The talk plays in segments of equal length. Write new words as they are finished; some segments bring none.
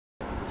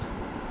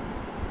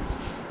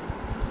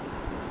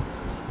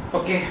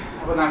Okay,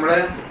 അപ്പോൾ നമ്മൾ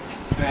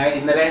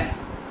ഇന്നലെ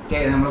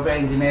നമ്മളിപ്പോൾ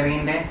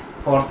എഞ്ചിനീയറിങ്ങിൻ്റെ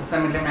 4th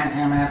സെമ്മിലെ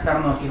മാത്സാണ്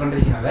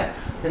നോക്കിക്കൊണ്ടിരിക്കുന്നത്.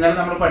 ഇന്നലെ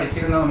നമ്മൾ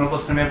പഠിച്ചിരുന്നത്, നമ്മൾ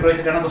ക്വസ്റ്റ്യൻ പേപ്പർ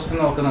വെച്ചിട്ടാണ് ക്വസ്റ്റ്യൻ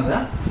നോക്കുന്നത്.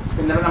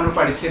 ഇന്നലെ നമ്മൾ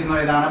പഠിച്ചിരുന്നത്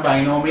ഏതാണ്,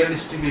 ബൈനോമിയൽ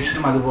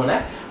ഡിസ്ട്രിബ്യൂഷനും അതുപോലെ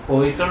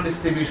പോയിസോൺ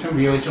ഡിസ്ട്രിബ്യൂഷനും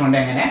ഉപയോഗിച്ചുകൊണ്ട്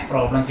എങ്ങനെ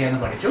പ്രോബ്ലം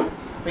ചെയ്യാമെന്ന് പഠിച്ചു.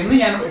 അപ്പോൾ ഇന്ന്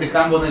ഞാൻ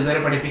എടുക്കാൻ പോകുന്നത്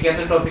ഇതുവരെ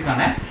പഠിപ്പിക്കാത്ത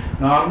ടോപ്പിക്കാണ്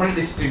നോർമൽ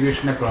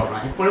ഡിസ്ട്രിബ്യൂഷൻ്റെ പ്രോബ്ലം.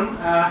 ഇപ്പോഴും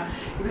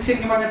ഇത്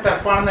ശരിക്കും പറഞ്ഞാൽ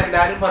ടഫാണെന്ന്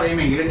എല്ലാവരും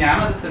പറയുമെങ്കിലും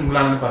ഞാനത്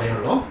സിമ്പിളാണെന്ന്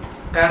പറയുള്ളൂ.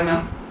 കാരണം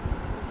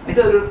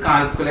ഇതൊരു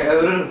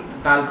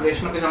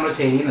കാൽക്കുലേഷനൊക്കെ നമ്മൾ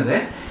ചെയ്യുന്നത്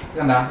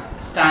ഇതെന്താ,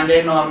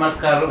 സ്റ്റാൻഡേർഡ് നോർമൽ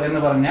കർവ് എന്ന്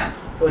പറഞ്ഞ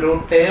ഒരു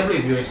ടേബിൾ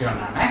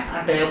ഉപയോഗിച്ചുകൊണ്ടാണ്. ആ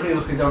ടേബിൾ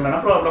യൂസ് ചെയ്തുകൊണ്ടാണ്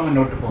പ്രോബ്ലം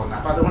മുന്നോട്ട് പോകുന്നത്.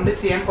 അപ്പോൾ അതുകൊണ്ട്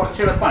ചെയ്യാൻ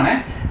കുറച്ച് എളുപ്പമാണ്.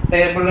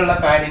 ടേബിളിലുള്ള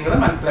കാര്യങ്ങൾ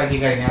മനസ്സിലാക്കി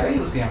കഴിഞ്ഞാൽ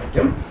യൂസ് ചെയ്യാൻ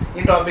പറ്റും. ഈ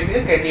ടോപ്പിക്ക്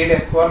Ktu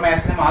S4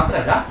 മാത്സിന്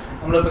മാത്രമല്ല,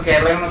 നമ്മളിപ്പോൾ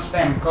Kerala university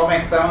MCOM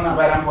exam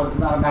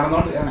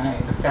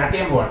start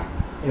ചെയ്യാൻ പോവാണ്.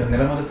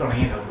 ഇന്നലെ മുതൽ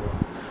തുടങ്ങിയിട്ടുണ്ടാവും.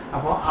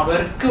 അപ്പോൾ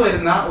അവർക്ക്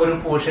വരുന്ന ഒരു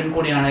പോർഷൻ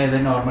കൂടിയാണ് ഇത്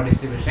നോർമൽ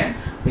ഡിസ്ട്രിബ്യൂഷൻ.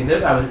 ഇത്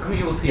അവർക്കും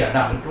യൂസ് ചെയ്യാം,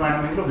 അവർക്ക്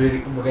വേണമെങ്കിൽ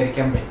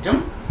ഉപകരിക്കാൻ പറ്റും.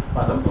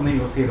 അപ്പോൾ അതും ഒന്ന്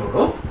യൂസ്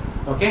ചെയ്തോളൂ.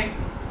 ഓക്കെ,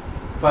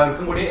 അപ്പോൾ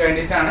അവർക്കും കൂടി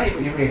വേണ്ടിയിട്ടാണ് ഈ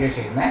വീഡിയോ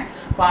ചെയ്യുന്നത്.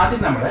 അപ്പോൾ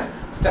ആദ്യം നമ്മൾ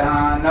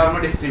നോർമൽ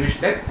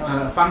ഡിസ്ട്രിബ്യൂഷൻ്റെ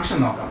ഫംഗ്ഷൻ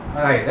നോക്കാം.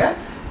 അതായത്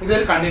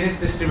ഇതൊരു കണ്ടിന്യൂസ്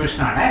ഡിസ്ട്രിബ്യൂഷൻ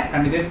ആണ്.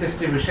 Continuous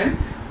distribution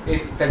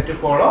is set to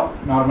follow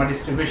normal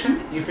distribution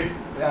if it's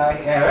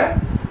have A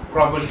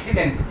probability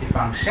density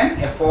function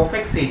f of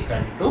x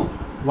equal to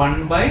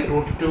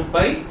 1/√2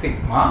 pi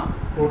sigma,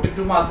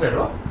 √2 മാത്രമേ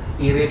ഉള്ളൂ,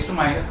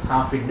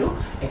 e⁻½ into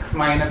x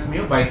minus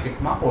mu by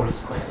sigma whole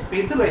square. അപ്പോൾ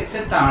ഇത്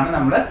വെച്ചിട്ടാണ്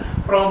നമ്മൾ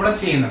problem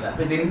ചെയ്യുന്നത്.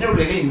 അപ്പോൾ ഇതിൻ്റെ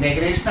ഉള്ളിൽ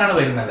ഇൻ്റഗ്രേഷനാണ്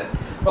വരുന്നത്.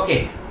 ഓക്കെ,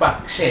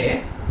 പക്ഷേ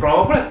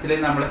പ്രോബ്ലത്തിൽ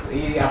നമ്മൾ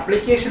ഈ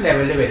അപ്ലിക്കേഷൻ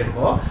ലെവലിൽ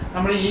വരുമ്പോൾ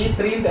നമ്മൾ ഈ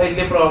ഇത്രയും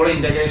വലിയ പ്രോബ്ലം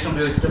ഇൻ്റഗ്രേഷൻ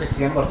ഉപയോഗിച്ചിട്ടൊക്കെ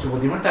ചെയ്യാൻ കുറച്ച്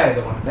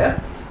ബുദ്ധിമുട്ടായതുകൊണ്ട്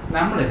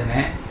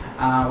നമ്മളിതിനെ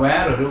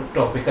വേറൊരു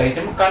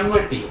ടോപ്പിക്കായിട്ട്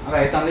കൺവേർട്ട് ചെയ്യും.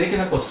 അതായത്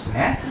തന്നിരിക്കുന്ന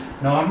ക്വസ്റ്റിനെ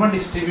നോർമൽ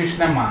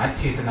ഡിസ്ട്രിബ്യൂഷനെ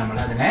മാറ്റിയിട്ട്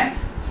നമ്മളതിനെ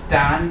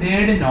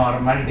സ്റ്റാൻഡേർഡ്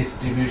നോർമൽ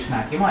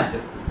ഡിസ്ട്രിബ്യൂഷനാക്കി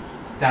മാറ്റും.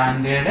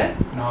 സ്റ്റാൻഡേർഡ്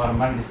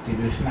നോർമൽ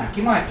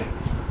ഡിസ്ട്രിബ്യൂഷനാക്കി മാറ്റും.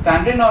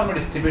 സ്റ്റാൻഡേർഡ് നോർമൽ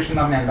ഡിസ്ട്രിബ്യൂഷൻ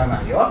എന്ന് പറഞ്ഞാൽ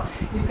എന്താണെന്നറിയോ,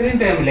 ഇത്രയും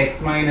ടേമിൽ x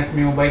minus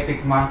mu by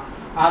sigma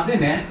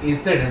അതിന്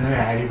z എന്ന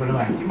വാരിയബിൾ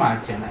മാറ്റി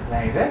മാറ്റുകയാണ്.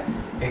 അതായത്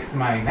x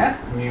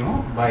minus mu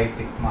by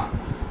sigma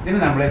ഇതിന്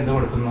നമ്മൾ എന്ത്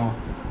കൊടുക്കുന്നു,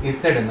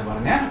 z എന്ന്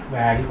പറഞ്ഞ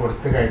വാല്യൂ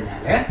കൊടുത്തു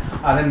കഴിഞ്ഞാൽ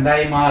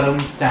അതെന്തായി മാറും,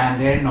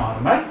 സ്റ്റാൻഡേർഡ്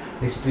നോർമൽ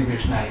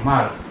ഡിസ്ട്രിബ്യൂഷനായി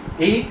മാറും.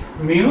 ഈ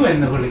മ്യൂ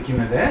എന്ന്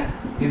വിളിക്കുന്നത്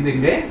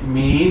ഇതിൻ്റെ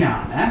മീൻ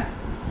ആണ്.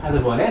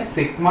 അതുപോലെ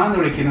സിഗ്മ എന്ന്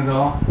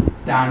വിളിക്കുന്നതോ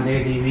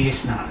സ്റ്റാൻഡേർഡ്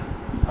ഡീവിയേഷൻ ആണ്.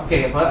 ഓക്കെ,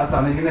 അപ്പോൾ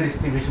തന്നിരിക്കുന്ന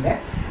ഡിസ്ട്രിബ്യൂഷൻ്റെ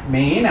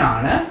മെയിൻ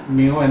ആണ്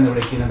മ്യൂ എന്ന്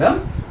വിളിക്കുന്നതും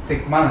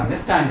സിഗ്മ എന്ന് പറഞ്ഞാൽ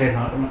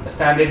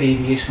സ്റ്റാൻഡേർഡ്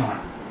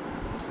ഡീവിയേഷനുമാണ്.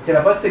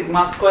 ചിലപ്പോൾ സിഗ്മ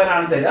സ്ക്വയർ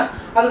ആണ് തരിക,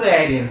 അത്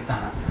വേരിയൻസ്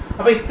ആണ്.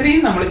 അപ്പോൾ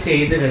ഇത്രയും നമ്മൾ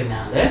ചെയ്ത്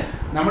കഴിഞ്ഞാൽ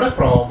നമ്മുടെ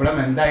പ്രോബ്ലം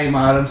എന്തായി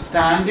മാറും,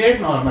 സ്റ്റാൻഡേർഡ്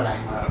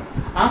നോർമലായി മാറും.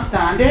 ആ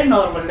സ്റ്റാൻഡേർഡ്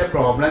നോർമലിൻ്റെ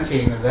പ്രോബ്ലം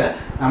ചെയ്യുന്നത്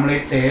നമ്മൾ ഈ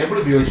ടേബിൾ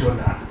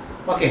ഉപയോഗിച്ചുകൊണ്ടാണ്.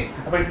 ഓക്കെ,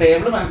 അപ്പോൾ ഈ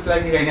ടേബിൾ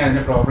മനസ്സിലാക്കി കഴിഞ്ഞാൽ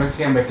അതിൻ്റെ പ്രോബ്ലം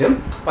ചെയ്യാൻ പറ്റും.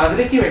 അപ്പോൾ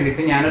അതിലേക്ക്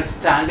വേണ്ടിയിട്ട് ഞാനൊരു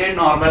സ്റ്റാൻഡേർഡ്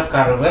നോർമൽ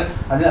കർവ്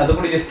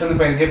അതുകൂടി ജസ്റ്റ് ഒന്ന്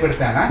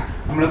പരിചയപ്പെടുത്താണ്.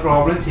 നമ്മൾ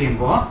പ്രോബ്ലം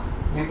ചെയ്യുമ്പോൾ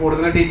ഞാൻ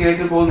കൂടുതൽ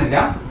ഡീറ്റെയിലേക്ക് പോകുന്നില്ല.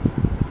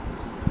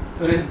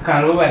 ഒരു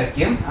കർവ്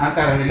വരയ്ക്കും. ആ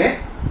കർവിൽ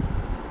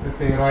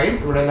 0യും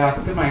ഇവിടെ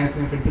ലാസ്റ്റ്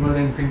 -∞ മുതൽ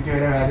ഇൻഫിനിറ്റി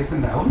വരെ വാല്യൂസ്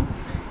ഉണ്ടാവും.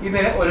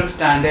 ഇത് ഒരു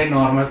സ്റ്റാൻഡേർഡ്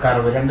നോർമൽ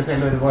കർവ്, രണ്ട്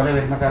സൈഡിൽ ഒരുപോലെ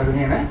വരുന്ന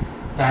കർവിനെയാണ്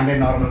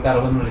സ്റ്റാൻഡേർഡ് നോർമൽ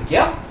കർവ് എന്ന്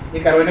വിളിക്കുക. ഈ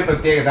കർവിൻ്റെ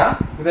പ്രത്യേകത,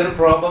 ഇതൊരു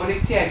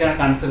പ്രോബബിലിറ്റി ആയിട്ടാണ്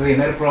കൺസിഡർ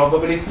ചെയ്യുന്നത്. ഒരു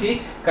പ്രോബബിലിറ്റി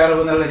കർവ്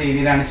എന്നുള്ള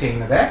രീതിയിലാണ്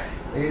ചെയ്യുന്നത്.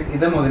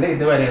 ഇത് മുതൽ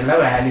ഇതുവരെയുള്ള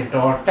വാല്യൂ,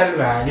 ടോട്ടൽ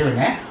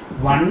വാല്യൂവിനെ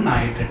 1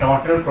 ആയിട്ട്,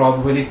 ടോട്ടൽ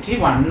പ്രോബബിലിറ്റി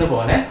 1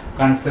 പോലെ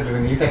കൺസിഡർ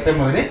ചെയ്യുന്നത്. ഈ തെറ്റം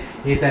മുതൽ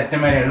ഈ തെറ്റം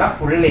വരെയുള്ള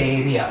ഫുൾ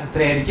ഏരിയ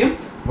എത്രയായിരിക്കും,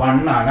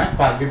 1 ആണ്.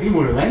 പകുതി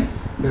മുഴുവൻ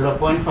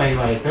 0.5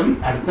 ആയിട്ടും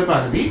അടുത്ത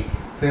പകുതി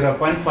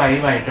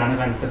 0.5 ആയിട്ടാണ്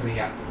കൺസിഡർ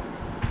ചെയ്യുക.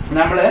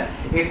 നമ്മൾ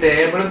ഈ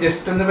ടേബിൾ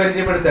ജസ്റ്റ് ഒന്ന്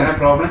പരിചയപ്പെടുത്തുകയാണ്.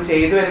 പ്രോബ്ലം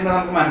ചെയ്തു വരുമ്പോൾ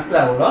നമുക്ക്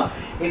മനസ്സിലാവുള്ളൂ.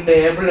 ഈ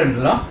ടേബിൾ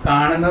ഉണ്ടല്ലോ,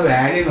 കാണുന്ന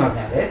വാല്യൂ എന്ന്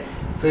പറഞ്ഞാൽ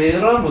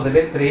 0 മുതൽ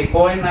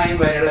 3.9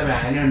 വരെയുള്ള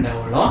വാല്യൂ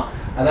ഉണ്ടാവുള്ളൂ.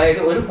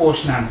 അതായത് ഒരു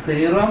പോർഷനാണ്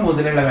 0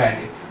 മുതലുള്ള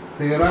വാല്യൂ.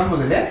 0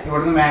 മുതൽ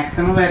ഇവിടുന്ന്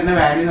മാക്സിമം വരുന്ന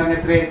വാല്യൂ എന്ന് പറഞ്ഞാൽ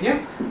എത്രയായിരിക്കും,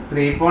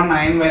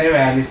 3.9 വരെ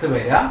വാല്യൂസ്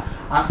വരിക.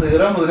 ആ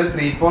 0 മുതൽ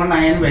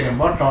 3.9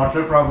 വരുമ്പോൾ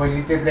ടോട്ടൽ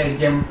പ്രോബബിലിറ്റി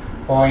എത്രയായിരിക്കും,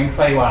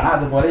 0.5 ആണ്.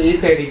 അതുപോലെ ഈ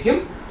സൈഡിലേക്കും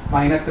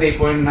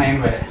 -3.9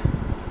 വരെ.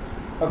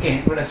 ഓക്കെ,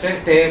 ഇവിടെ പക്ഷേ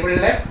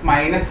ടേബിളിൽ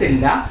മൈനസ്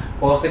ഇല്ല,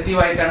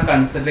 പോസിറ്റീവായിട്ടാണ്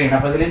കൺസിഡർ ചെയ്യുന്നത്.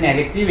 അപ്പോൾ ഇതിൽ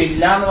നെഗറ്റീവ്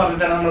ഇല്ല എന്ന്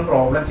പറഞ്ഞിട്ടാണ് നമ്മൾ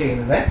പ്രോബ്ലം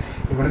ചെയ്യുന്നത്.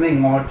 ഇവിടുന്ന്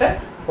ഇങ്ങോട്ട്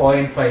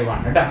 0.5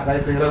 ആണ് കേട്ടോ.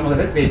 അതായത് 0 മുതൽ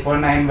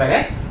 3.9 വരെ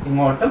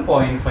ഇങ്ങോട്ടും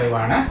 0.5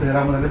 ആണ്. 0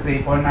 മുതൽ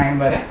 3.9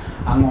 വരെ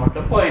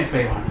അങ്ങോട്ടും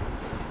 0.5 ആണ്.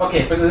 ഓക്കെ,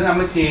 ഇപ്പോൾ ഇത്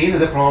നമ്മൾ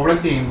ചെയ്യുന്നത്, പ്രോബ്ലം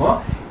ചെയ്യുമ്പോൾ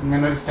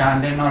ഇങ്ങനെ ഒരു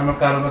സ്റ്റാൻഡേർഡ് നോർമൽ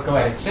കർവൊക്കെ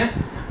വരച്ച്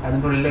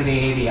അതിൻ്റെ ഉള്ളിലൊരു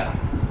ഏരിയ,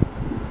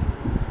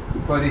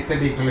 ഇപ്പോൾ z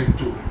 =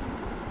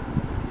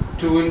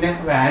 2ൻ്റെ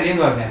വാല്യൂ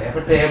എന്ന് പറഞ്ഞാൽ,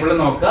 അപ്പോൾ ടേബിൾ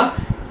നോക്കുക,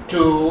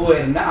 2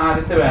 വരുന്ന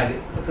ആദ്യത്തെ വാല്യൂ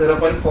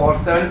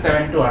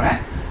 0.4772 ആണ്.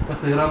 അപ്പോൾ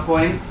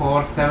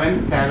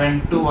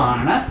 0.4772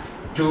 ആണ്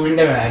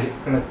 2ൻ്റെ വാല്യൂ.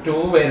 2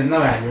 വരുന്ന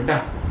വാല്യൂ കേട്ടോ,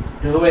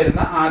 2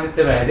 വരുന്ന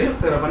ആദ്യത്തെ വാല്യൂ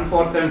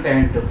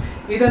 0.4772.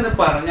 ഇതെന്ന്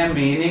പറഞ്ഞ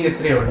മീനിങ്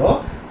ഇത്രയേ ഉള്ളൂ,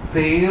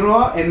 0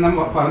 എന്ന്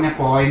പറഞ്ഞ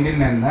പോയിന്റിൽ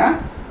നിന്ന്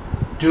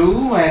 2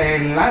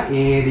 വരെയുള്ള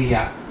ഏരിയ,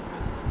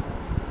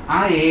 ആ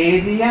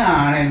ഏരിയ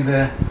ആണ് എന്ത്,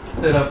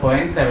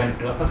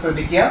 0.72. അപ്പോൾ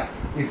ശ്രദ്ധിക്കുക,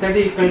 z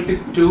ഈക്വൽ ടു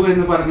 2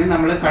 എന്ന് പറഞ്ഞ്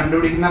നമ്മൾ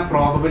കണ്ടുപിടിക്കുന്ന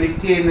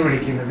പ്രോബബിലിറ്റി എന്ന്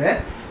വിളിക്കുന്നത്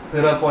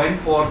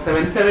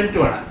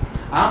 0.4772 ആണ്.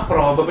 ആ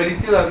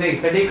പ്രോബബിലിറ്റി പറഞ്ഞ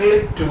z ഈക്വൽ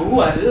ടു 2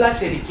 അല്ല,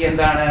 ശരിക്കും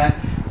എന്താണ്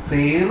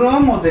 0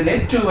 മുതൽ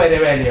 2 വരെ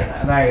വാല്യൂ ആണ്.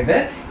 അതായത്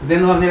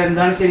ഇതെന്ന് പറഞ്ഞാൽ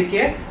എന്താണ്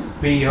ശരിക്കും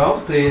P of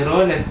 0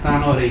 less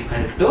than or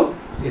equal to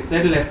z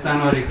less than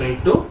or equal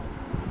to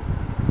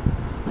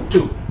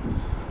 2.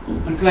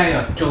 മനസ്സിലായോ?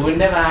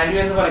 2ന്റെ വാല്യൂ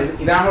എന്ന് പറയുന്നത്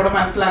ഇതാണ് ഇവിടെ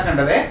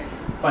മനസ്സിലാക്കേണ്ടത്.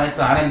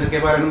 സാർ എന്തൊക്കെ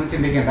പറയണമെന്ന്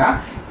ചിന്തിക്കേണ്ട.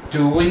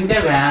 2ന്റെ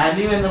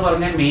വാല്യൂ എന്ന്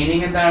പറഞ്ഞ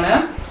മീനിങ് എന്താണ്?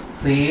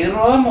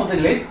 0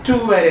 മുതൽ 2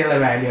 വരെയുള്ള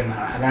വാല്യൂ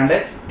എന്നാണ്. അല്ലാണ്ട്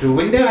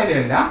 2ന്റെ വാല്യൂ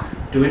അല്ല.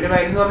 2ന്റെ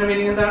വാല്യൂ എന്ന് പറഞ്ഞ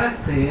മീനിങ് എന്താണ്?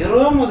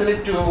 0 മുതൽ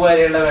 2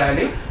 വരെയുള്ള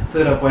വാല്യൂ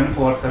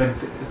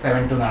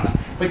 0.4772 എന്നാണ്.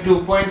 ഇപ്പൊ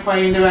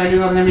 2.5ന്റെ വാല്യൂ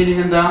എന്ന് പറഞ്ഞ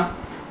മീനിങ് എന്താ?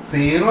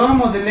 0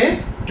 മുതൽ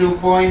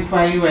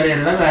 2.5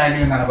 വരെയുള്ള വാല്യൂ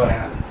എന്നാണ്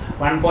പറയുന്നത്.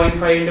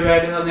 1.5ന്റെ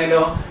വാല്യൂ എന്ന്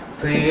പറഞ്ഞാലോ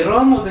 0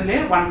 മുതൽ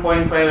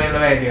 1.5 വരെയുള്ള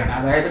വാല്യൂ ആണ്.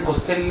 അതായത്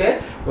ക്വസ്റ്റ്യനിൽ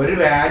ഒരു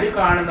വാല്യൂ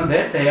കാണുന്നത്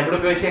ടേബിൾ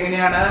ഉപയോഗിച്ച്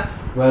എങ്ങനെയാണ്?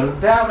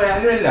 വെറുതെ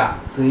വാല്യൂ അല്ല,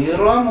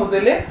 0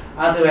 മുതൽ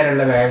അത്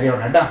വരെയുള്ള വാല്യൂ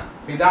ആണ് കേട്ടോ.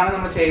 ഇതാണ്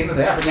നമ്മൾ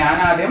ചെയ്യുന്നത്. അപ്പം ഞാൻ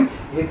ആദ്യം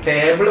ഈ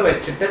ടേബിൾ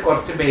വെച്ചിട്ട്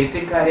കുറച്ച്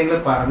ബേസിക് കാര്യങ്ങൾ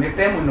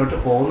പറഞ്ഞിട്ടേ മുന്നോട്ട്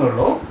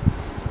പോകുന്നുള്ളൂ.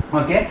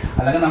 ഓക്കെ,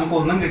 അല്ലെങ്കിൽ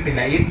നമുക്കൊന്നും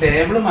കിട്ടില്ല. ഈ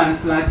ടേബിൾ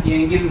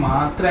മനസ്സിലാക്കിയെങ്കിൽ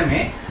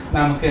മാത്രമേ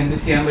നമുക്ക് എന്ത്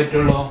ചെയ്യാൻ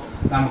പറ്റുള്ളൂ?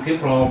 നമുക്ക് ഈ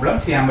പ്രോബ്ലം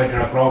ചെയ്യാൻ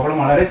പറ്റുള്ളൂ. പ്രോബ്ലം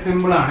വളരെ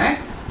സിമ്പിളാണ്.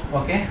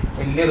 ഓക്കെ,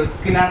 വലിയ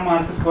റിസ്കിലാണ്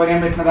മാർക്ക് സ്കോർ ചെയ്യാൻ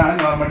പറ്റുന്നതാണ്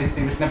നോർമൽ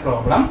ഡിസ്ട്രിബ്യൂഷൻ്റെ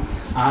പ്രോബ്ലം.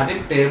 ആദ്യം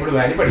ടേബിൾ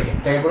വാല്യൂ പഠിക്കാം.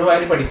 ടേബിൾ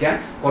വാല്യൂ പഠിക്കാൻ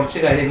കുറച്ച്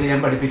കാര്യങ്ങൾ ഞാൻ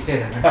പഠിപ്പിച്ചു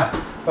തരാം കേട്ടോ.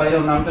 അപ്പോൾ അതിൽ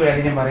ഒന്നാമത്തെ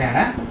വാല്യൂ ഞാൻ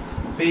പറയാണ്.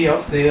 P of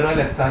 0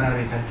 less than or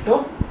equal to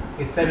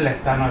z less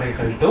than or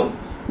equal to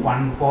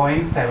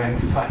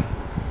 1.75.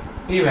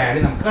 ഈ വാല്യൂ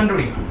നമുക്ക്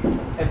കണ്ടുപിടിക്കണം.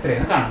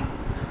 എത്രയെന്ന് കാണണം.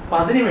 അപ്പോൾ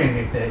അതിന്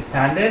വേണ്ടിയിട്ട്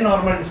സ്റ്റാൻഡേർഡ്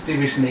നോർമൽ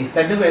ഡിസ്ട്രിബ്യൂഷനിൽ z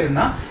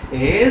വരുന്ന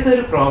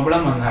ഏതൊരു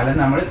പ്രോബ്ലം വന്നാലും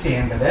നമ്മൾ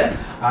ചെയ്യേണ്ടത്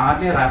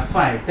ആദ്യം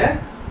റഫായിട്ട്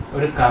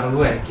ഒരു കർവ്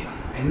വരയ്ക്കുക.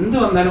 എന്ത്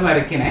വന്നാലും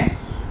വരയ്ക്കണേ,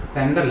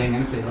 സെൻറ്ററിൽ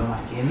ഇങ്ങനെ 0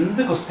 മാർക്ക് ചെയ്യുക.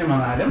 എന്ത് ക്വസ്റ്റ്യൻ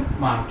വന്നാലും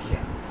മാർക്ക്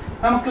ചെയ്യുക.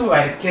 നമുക്ക്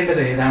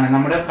വരയ്ക്കേണ്ടത് ഏതാണ്?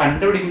 നമ്മുടെ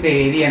കണ്ടുപിടിക്കേണ്ട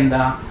ഏരിയ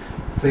എന്താ?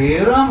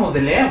 0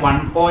 മുതൽ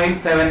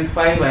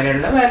 1.75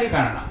 വരെയുള്ള വാല്യൂ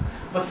കാണണം.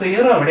 അപ്പോൾ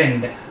 0 അവിടെ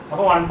ഉണ്ട്.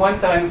 അപ്പോൾ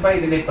 1.75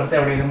 ഇതിൻ്റെ ഇപ്പുറത്തെ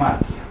എവിടെയെങ്കിലും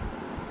മാർക്ക് ചെയ്യാം.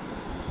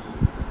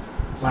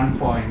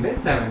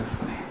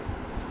 1.75.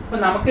 അപ്പോൾ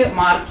നമുക്ക്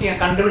മാർക്ക് ചെയ്യാൻ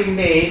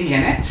കണ്ടുപിടിക്കേണ്ട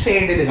ഏരിയനെ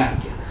ഷെയ്ഡ് ചെയ്ത്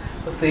കാണിക്കുക.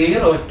 അപ്പോൾ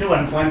 0 to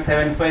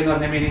 1.75 എന്ന്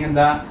പറഞ്ഞ മീനിങ്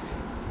എന്താ?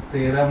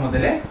 0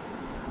 മുതൽ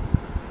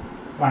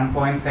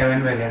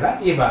 1.7 വരെയുള്ള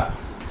ഈ ഭാഗം.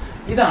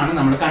 ഇതാണ്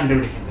നമ്മൾ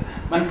കണ്ടുപിടിക്കേണ്ടത്.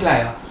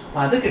 മനസ്സിലായോ?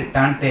 അപ്പോൾ അത്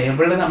കിട്ടാൻ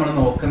ടേബിളിൽ നമ്മൾ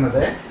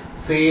നോക്കുന്നത്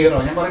 0,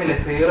 ഞാൻ പറഞ്ഞില്ലേ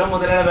 0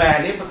 മുതലുള്ള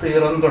വാല്യൂ ഇപ്പോൾ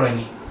 0 എന്ന്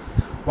തുടങ്ങി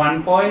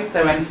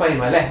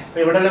 1.75 അല്ലേ.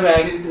 ഇപ്പോൾ ഇവിടെയുള്ള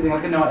വാല്യൂ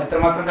നിങ്ങൾക്ക്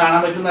എത്രമാത്രം കാണാൻ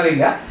പറ്റുമെന്ന്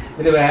അറിയില്ല.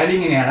 ഇതിൽ വാല്യൂ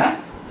ഇങ്ങനെയാണ്: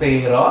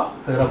 0,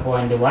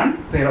 0.1,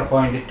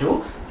 0.2,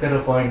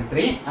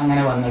 0.3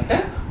 അങ്ങനെ വന്നിട്ട്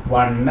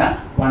 1,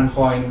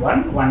 1.1,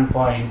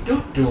 1.2,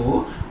 2,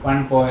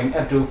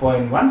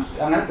 2.1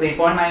 അങ്ങനെ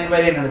 3.9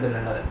 വരെയാണ്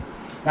ഇതിലുള്ളത്.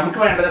 നമുക്ക്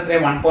വേണ്ടത്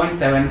എത്രയാണ്?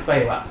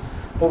 1.75 ആണ്.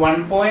 അപ്പോൾ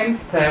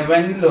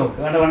 1.7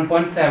 നോക്കുക. കണ്ടോ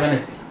 1.7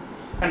 എത്തി.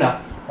 കണ്ടോ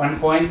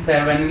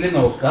 1.7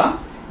 നോക്കുക.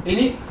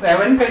 ഇനി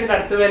 7 കഴിഞ്ഞിട്ട്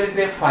അടുത്ത വാല്യൂ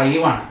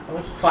 5 ആണ്.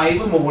 അപ്പോൾ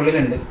 5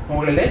 മുകളിലുണ്ട്.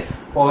 മുകളിൽ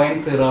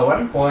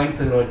 0.01,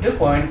 0.02,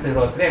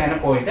 0.03 അങ്ങനെ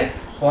പോയിട്ട്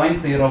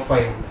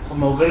 0.05 ഉണ്ട്. അപ്പോൾ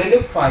മുകളിൽ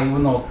 5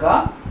 നോക്കുക,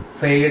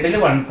 സൈഡിൽ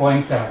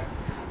 1.7.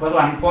 അപ്പോൾ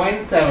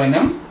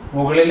 1.7ഉം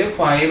മുകളിൽ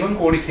 5ഉം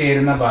കൂടി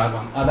ചേരുന്ന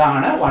ഭാഗം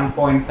അതാണ്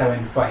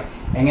 1.75.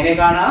 എങ്ങനെ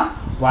കാണാം?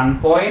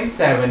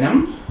 1.7ഉം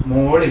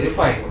മുകളിൽ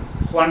 5ഉം.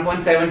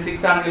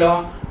 1.76 ആണെങ്കിലോ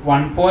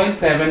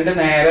 1.7ന്റെ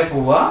നേരെ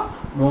പോവുക,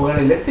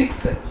 മുകളിൽ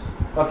 6.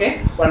 ഓക്കെ,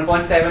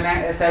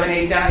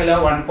 1.78 ആണെങ്കിലോ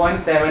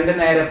 1.7ന്റെ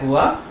നേരെ പോവുക,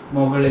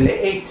 മുകളിൽ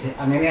 8.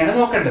 അങ്ങനെയാണ്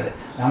നോക്കേണ്ടത്.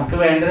 നമുക്ക്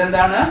വേണ്ടത്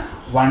എന്താണ്?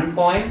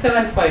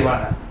 1.75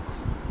 ആണ്.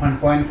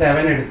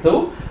 1.7 എടുത്തു,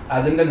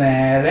 അതിൻ്റെ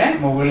നേരെ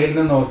മുകളിൽ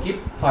നിന്ന് നോക്കി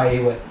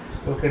 5.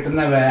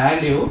 കിട്ടുന്ന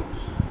വാല്യൂ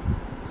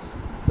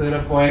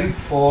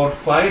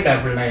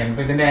 0.4599.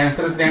 അപ്പോൾ ഇതിൻ്റെ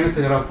ആൻസർ എത്രയാണ്?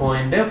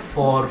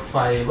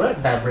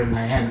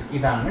 0.4599.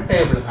 ഇതാണ്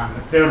ടേബിൾ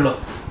കാണുന്നത്. ഇത്രയേ ഉള്ളൂ.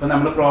 അപ്പോൾ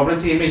നമ്മൾ പ്രോബ്ലം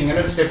ചെയ്യുമ്പോൾ ഇങ്ങനെ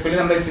ഒരു സ്റ്റെപ്പിൽ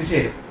നമ്മൾ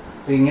എത്തിച്ചേരും.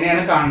 അപ്പോൾ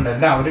ഇങ്ങനെയാണ് കാണേണ്ടത്.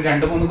 അല്ല, ഒരു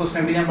 2-3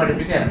 ക്വസ്റ്റ്യൻ ഞാൻ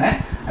പഠിപ്പിച്ചു തരണേ,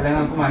 അല്ലെങ്കിൽ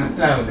നമുക്ക്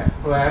മനസ്സിലാവില്ല.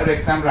 ഇപ്പോൾ വേറൊരു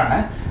എക്സാമ്പിളാണ്.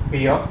 P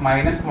of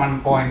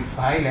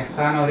 -1.5 less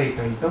than or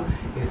equal to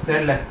z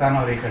less than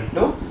or equal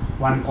to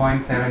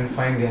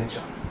 1.75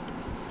 വിചാരിച്ചോ.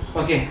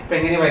 ഓക്കെ, അപ്പോൾ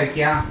എങ്ങനെ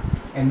വരയ്ക്കുക?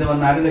 എന്ത്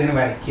വന്നാലും ഇതിങ്ങനെ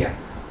വരയ്ക്കുക.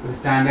 ഒരു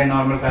സ്റ്റാൻഡേർഡ്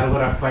നോർമൽ കർവ്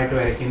റഫായിട്ട്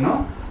വരയ്ക്കുന്നു.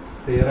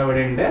 0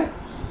 ഇവിടെ ഉണ്ട്,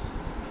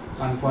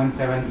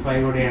 1.75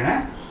 ഇവിടെയാണ്,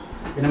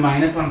 പിന്നെ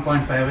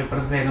 -1.5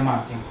 ഇപ്പുറത്തെ സൈഡ്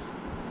മാർക്ക് ചെയ്യും.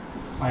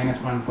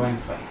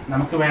 -1.5.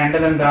 നമുക്ക്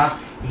വേണ്ടത് എന്താ?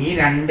 ഈ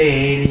 2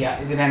 ഏരിയ,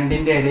 ഇത്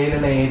രണ്ടിൻ്റെ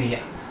ഇടയിലുള്ള ഏരിയ.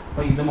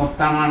 അപ്പോൾ ഇത്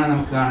മൊത്തമാണ്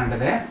നമുക്ക്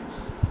കാണേണ്ടത്.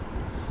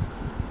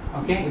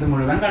 ഓക്കെ, ഇത്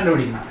മുഴുവൻ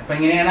കണ്ടുപിടിക്കണം. അപ്പം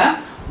എങ്ങനെയാണ്?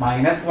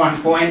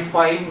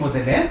 -1.5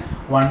 മുതൽ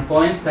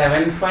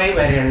 1.75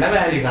 വരെയുള്ള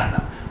വാല്യൂ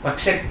കാണണം.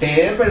 പക്ഷെ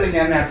ടേബിളിൽ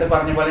ഞാൻ നേരത്തെ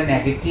പറഞ്ഞ പോലെ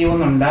നെഗറ്റീവ്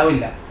ഒന്നും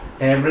ഉണ്ടാവില്ല.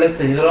 ടേബിളിൽ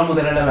 0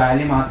 മുതലുള്ള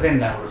വാല്യൂ മാത്രമേ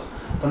ഉണ്ടാവുള്ളൂ.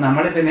 അപ്പോൾ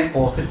നമ്മളിതിനെ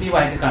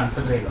പോസിറ്റീവായിട്ട്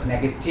കൺസിഡർ ചെയ്യുന്നു,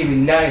 നെഗറ്റീവ്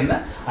ഇല്ല എന്ന്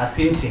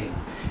അസ്യൂം ചെയ്യുന്നു.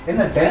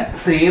 എന്നിട്ട്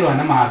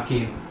 0നെ മാർക്ക്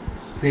ചെയ്യുന്നു.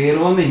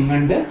 0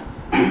 ഇങ്ങോട്ട്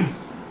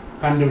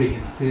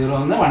കണ്ടുപിടിക്കുന്നു.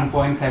 0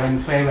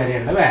 1.75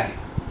 വരെയുള്ള വാല്യൂ.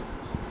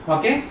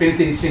 ഓക്കെ, പിന്നെ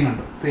തിരിച്ചും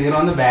കണ്ടു.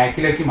 0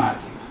 ബാക്കിലേക്ക്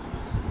മാറ്റി.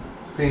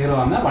 0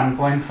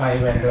 1.5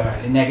 വരെയുള്ള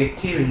വാല്യൂ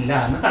നെഗറ്റീവ് ഇല്ല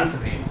എന്ന്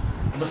കൺസിഡർ ചെയ്യുന്നു.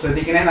 അപ്പോൾ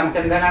ശ്രദ്ധിക്കണേ, നമുക്ക്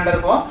എന്താ കണ്ടത്?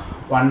 ഇപ്പോൾ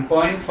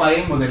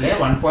 1.5 മുതൽ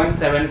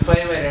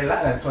 1.75 വരെയുള്ള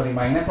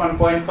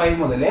 -1.5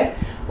 മുതൽ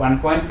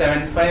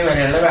 1.75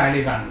 വരെയുള്ള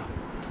വാല്യൂ കാണണം.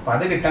 അപ്പോൾ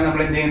അത് കിട്ടാൻ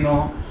നമ്മൾ എന്ത് ചെയ്യുന്നു?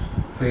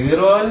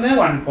 0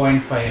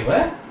 1.5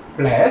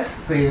 പ്ലസ്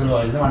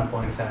 0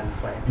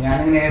 1.75.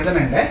 ഞാനിങ്ങനെ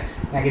എഴുതുന്നുണ്ട്.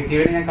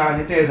 നെഗറ്റീവിന് ഞാൻ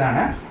കളഞ്ഞിട്ട്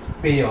എഴുതാണ്.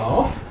 പി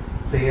ഓഫ്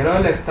 0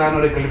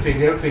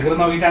 > ഫിഗർ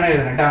നോക്കിയിട്ടാണ്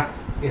എഴുതുന്നത് കേട്ടോ.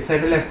 Z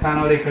 >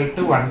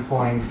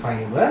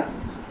 1.5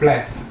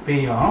 plus P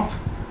of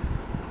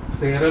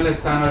 0 > Z >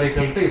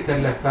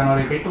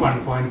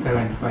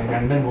 1.75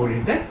 രണ്ടും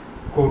കൂടിയിട്ട്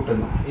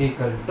കൂട്ടുന്നു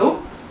ഈക്വൽ ടു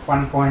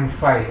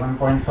 1.5.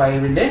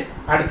 1.5ൻ്റെ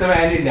അടുത്ത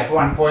വാല്യൂ ഇല്ല. അപ്പോൾ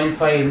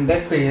 1.5ൻ്റെ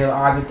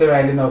ആദ്യത്തെ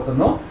വാല്യൂ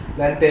നോക്കുന്നു.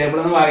 അതായത് ടേബിൾ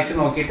ഒന്ന് വായിച്ച്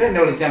നോക്കിയിട്ട് എന്നെ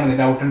വിളിച്ചാൽ മതി,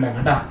 ഡൗട്ട് ഉണ്ടെങ്കിൽ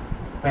കേട്ടോ.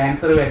 അപ്പോൾ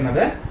ആൻസർ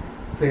വരുന്നത്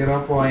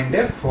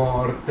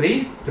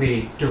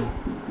 0.4332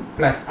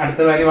 പ്ലസ് അടുത്ത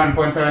വാല്യൂ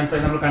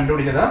 1.75 നമ്മൾ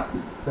കണ്ടുപിടിച്ചത്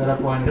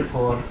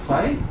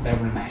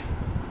 0.4599.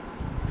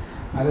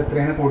 അത്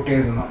എത്രയാണ് കൂട്ടി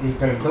എഴുതുന്നു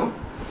ഈക്വൽ ടു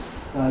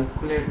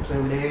കാൽക്കുലേറ്റർ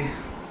എവിടെ?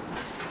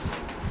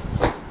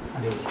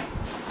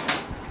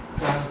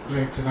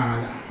 കാൽക്കുലേറ്റർ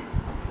കാണാൻ.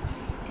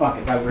 ഓക്കെ,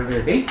 കാൽക്കുലേറ്റർ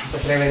കിട്ടി.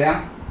 എത്ര വരാം?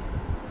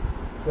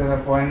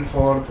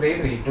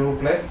 0.4332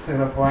 പ്ലസ്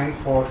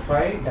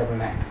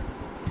 0.4599.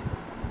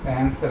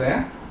 ആൻസർ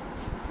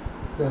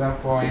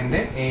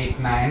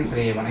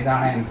 0.8931.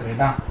 ഇതാണ് ആൻസർ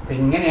കേട്ടോ. അപ്പം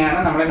ഇങ്ങനെയാണ്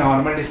നമ്മൾ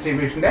നോർമൽ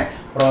ഡിസ്ട്രിബ്യൂഷൻ്റെ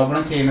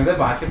പ്രോബ്ലം ചെയ്യുന്നത്.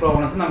 ബാക്കി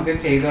പ്രോബ്ലംസ് നമുക്ക്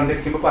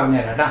ചെയ്തുകൊണ്ടിരിക്കുമ്പോൾ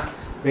പറഞ്ഞുതരാം കേട്ടോ.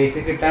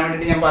 ബേസിക് കിട്ടാൻ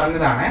വേണ്ടിയിട്ട് ഞാൻ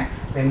പറഞ്ഞതാണ്.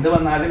 എന്ത്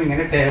വന്നാലും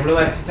ഇങ്ങനെ ടേബിൾ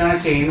വരച്ചിട്ടാണ്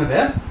ചെയ്യുന്നത്.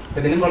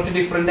 ഇതിലും കുറച്ച്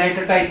ഡിഫറെൻ്റ്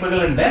ആയിട്ട്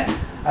ടൈപ്പുകളുണ്ട്.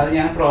 അത്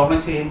ഞാൻ പ്രോബ്ലം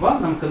ചെയ്യുമ്പോൾ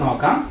നമുക്ക്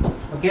നോക്കാം.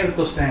 ഓക്കെ, ഒരു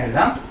ക്വസ്റ്റ്യൻ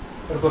എഴുതാം.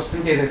 ഒരു ക്വസ്റ്റ്യൻ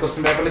ചെയ്ത്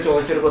ക്വസ്റ്റ്യൻ പേപ്പറിൽ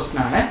ചോദിച്ചൊരു ക്വസ്റ്റ്യൻ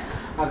ആണ്.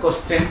 ആ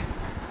ക്വസ്റ്റ്യൻ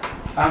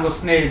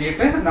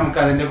എഴുതിയിട്ട് നമുക്ക്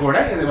അതിൻ്റെ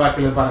കൂടെ ഇത്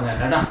ബാക്കിയുള്ളത് പറഞ്ഞുതരാം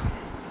കേട്ടോ.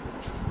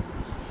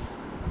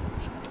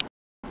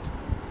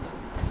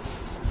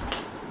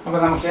 അപ്പോൾ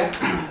നമുക്ക്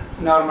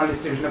നോർമൽ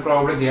ഡിസ്ട്രിബ്യൂഷൻ്റെ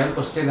പ്രോബ്ലം ചെയ്യാം.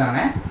 ക്വസ്റ്റ്യൻ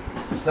ഇതാണ്.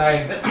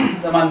 അതായത്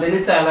the monthly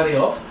salary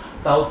of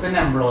 1000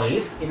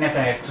 employees in a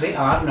factory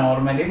are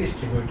normally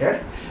distributed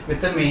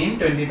with a mean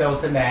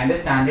 20,000 and a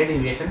standard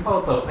deviation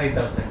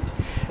 5,000.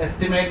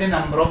 Estimate the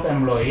number of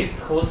employees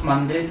whose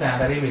monthly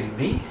salary will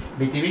be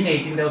between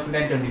 18,000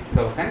 and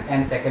 22,000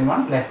 and second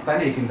one less than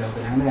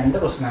 18,000. അങ്ങനെ രണ്ട്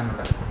question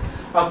ആണുള്ളത്.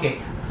 Okay,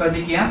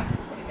 ശ്രദ്ധിക്കുക.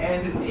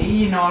 ഈ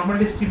normal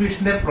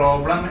ഡിസ്ട്രിബ്യൂഷൻ്റെ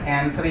problem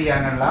answer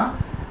ചെയ്യാനുള്ള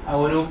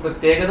ഒരു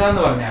പ്രത്യേകത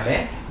എന്ന് പറഞ്ഞാൽ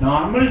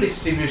നോർമൽ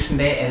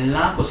ഡിസ്ട്രിബ്യൂഷൻ്റെ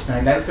എല്ലാ ക്വസ്റ്റ്യനും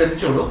എല്ലാവരും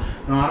ശ്രദ്ധിച്ചോളൂ.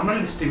 നോർമൽ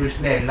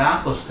ഡിസ്ട്രിബ്യൂഷൻ്റെ എല്ലാ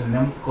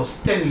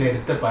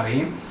ക്വസ്റ്റ്യനിലെടുത്ത്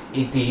പറയും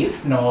ഇറ്റ് ഈസ്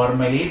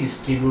നോർമലി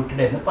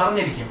ഡിസ്ട്രിബ്യൂട്ടഡ് എന്ന്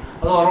പറഞ്ഞിരിക്കും.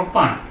 അത്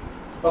ഉറപ്പാണ്.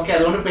 ഓക്കെ,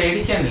 അതുകൊണ്ട്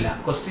പേടിക്കാനില്ല.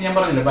 ക്വസ്റ്റ്യൻ ഞാൻ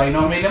പറഞ്ഞില്ല,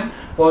 ബൈനോമിയലും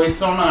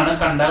പോയിസോണാണ്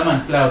കണ്ടാൽ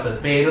മനസ്സിലാവാത്തത്,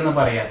 പേരൊന്നും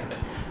പറയാത്തത്.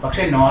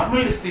 പക്ഷേ നോർമൽ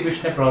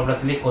ഡിസ്ട്രിബ്യൂഷൻ്റെ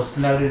പ്രോബ്ലത്തിൽ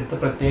ക്വസ്റ്റ്യൻ അവരെടുത്ത്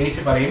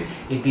പ്രത്യേകിച്ച് പറയും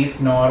it is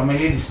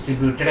normally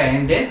distributed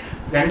and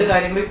രണ്ട്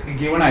കാര്യങ്ങൾ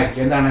ഗിവൺ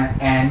ആയിരിക്കും. എന്താണ്?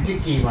 And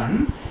given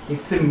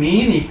it's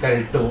mean equal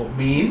to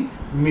mean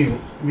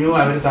mu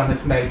അവർ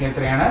തന്നിട്ടുണ്ടായിരിക്കും.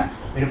 എത്രയാണ്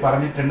ഇവർ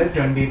പറഞ്ഞിട്ടുണ്ട്?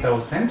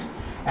 20,000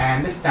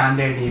 and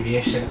standard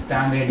deviation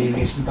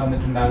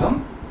തന്നിട്ടുണ്ടാകും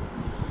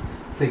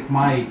sigma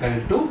equal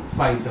to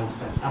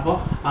 5,000. അപ്പോൾ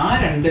ആ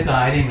രണ്ട്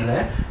കാര്യങ്ങൾ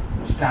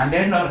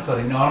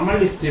നോർമൽ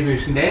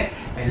ഡിസ്ട്രിബ്യൂഷൻ്റെ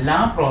എല്ലാ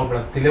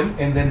പ്രോബ്ലത്തിലും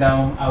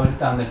എന്തുണ്ടാവും? അവർ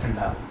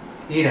തന്നിട്ടുണ്ടാവും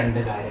ഈ രണ്ട്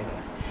കാര്യങ്ങൾ.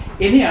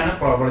 ഇനിയാണ്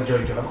പ്രോബ്ലം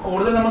ചോദിക്കുന്നത്. അപ്പോൾ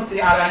കൂടുതൽ നമ്മൾ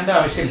അറിയേണ്ട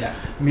ആവശ്യമില്ല.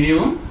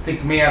 മ്യൂവും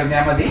സിഗ്മയും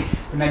അറിഞ്ഞാൽ മതി.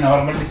 പിന്നെ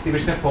നോർമൽ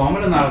ഡിസ്ട്രിബ്യൂഷൻ്റെ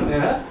ഫോമുല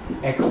നടത്തുന്നത്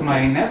X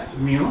minus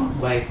mu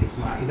by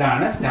sigma.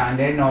 ഇതാണ്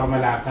സ്റ്റാൻഡേർഡ്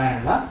നോർമൽ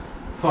ആക്കാനുള്ള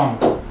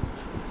ഫോമുല.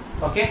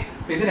 ഓക്കെ,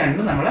 അപ്പോൾ ഇത്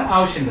രണ്ടും നമ്മൾ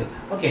ആവശ്യമുണ്ട്.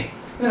 ഓക്കെ,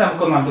 ഇനി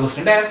നമുക്കൊന്നാമത്തെ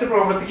ക്വസ്റ്റ്യൻ ഡയറക്റ്റ്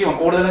പ്രോബ്ലത്തിലേക്ക് പോകും.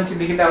 കൂടുതലും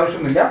ചിന്തിക്കേണ്ട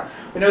ആവശ്യമൊന്നുമില്ല.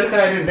 പിന്നെ ഒരു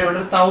കാര്യമുണ്ട്,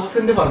 ഇവിടെ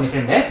 1000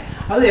 പറഞ്ഞിട്ടുണ്ട്.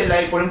 അത്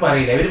എല്ലായ്പ്പോഴും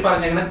പറയില്ല. ഇവർ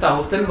പറഞ്ഞിങ്ങനെ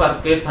 1000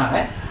 വർക്കേഴ്സ് ആണ്.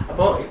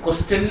 അപ്പോൾ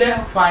ക്വസ്റ്റ്യനിൽ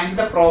ഫൈൻഡ്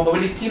ദ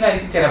പ്രോബബിലിറ്റി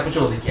എന്നായിരിക്കും ചിലപ്പോൾ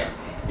ചോദിക്കുക.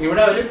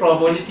 ഇവിടെ ഒരു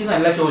പ്രോബബിലിറ്റി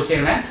എന്നല്ല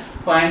ചോദിച്ചേക്കണേ,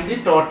 find the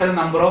total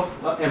number of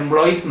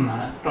employees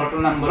എന്നാണ്. ടോട്ടൽ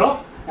നമ്പർ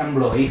ഓഫ്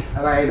എംപ്ലോയീസ്,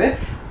 അതായത്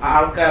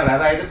ആൾക്കാരുടെ,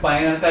 അതായത്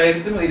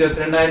 18,000-നും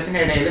 22,000-നും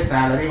ഇടയിൽ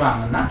സാലറി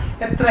വാങ്ങുന്ന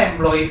എത്ര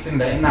എംപ്ലോയീസ്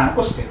ഉണ്ട് എന്നാണ്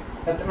ക്വസ്റ്റ്യൻ.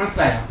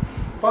 മനസ്സിലായോ?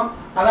 അപ്പോൾ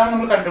അതാണ്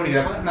നമ്മൾ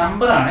കണ്ടുപിടിക്കുന്നത്. അപ്പോൾ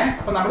നമ്പറാണ്.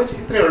 അപ്പോൾ നമ്മൾ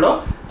ഇത്രയേ ഉള്ളൂ.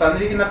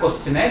 തന്നിരിക്കുന്ന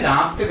ക്വസ്റ്റ്യന്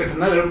ലാസ്റ്റ്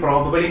കിട്ടുന്ന ഒരു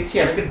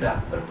പ്രോബബിലിറ്റിയാണ് കിട്ടുക.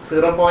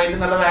 0 പോയിന്റ്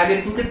എന്നുള്ള വാല്യൂ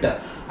ആയിരിക്കും കിട്ടുക.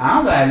 ആ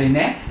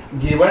വാല്യൂനെ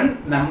ഗിവൺ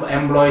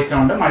എംപ്ലോയീസ്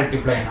കൊണ്ട്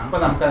മൾട്ടിപ്ലൈ ചെയ്യണം. അപ്പോൾ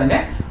നമുക്ക് അതിൻ്റെ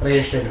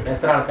റേഷ്യോ കിട്ടും,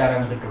 എത്ര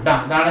ആൾക്കാരാണ് കിട്ടും കേട്ടോ.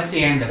 അതാണ്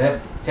ചെയ്യേണ്ടത്.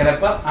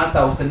 ചിലപ്പോൾ ആ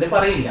 1000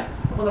 പറയില്ല.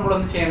 അപ്പോൾ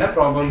നമ്മളൊന്ന് ചെയ്യേണ്ട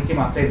പ്രോബബിലിറ്റി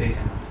മാത്രമേ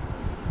ഉദ്ദേശിച്ചാൽ മതി.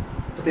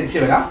 അപ്പോൾ തിരിച്ചു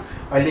വരാം.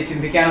 വലിയ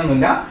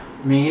ചിന്തിക്കാനൊന്നുമില്ല.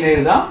 മീൻ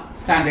എഴുതാം,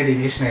 സ്റ്റാൻഡേർഡ്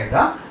ഡീവിയേഷൻ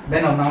എഴുതാം.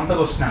 ദെൻ ഒന്നാമത്തെ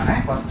ക്വസ്റ്റ്യൻ ആണ്.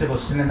 ഫസ്റ്റ്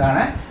ക്വസ്റ്റ്യൻ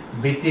എന്താണ്?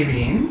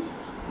 Between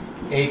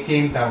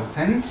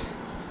 18,000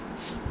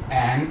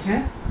 and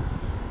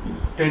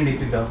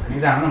 22,000.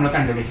 ഇതാണ് നമ്മൾ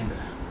കണ്ടുപിടിക്കേണ്ടത്.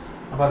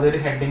 അപ്പോൾ അതൊരു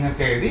ഹെഡിങ്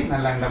ഒക്കെ എഴുതി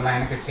നല്ല അണ്ടർലൈൻ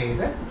ഒക്കെ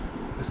ചെയ്ത്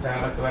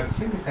സ്റ്റാറൊക്കെ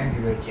വരച്ച് ഡിസൈൻ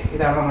ചെയ്ത് വയ്ക്കുക.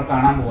 ഇതാണ് നമ്മൾ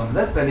കാണാൻ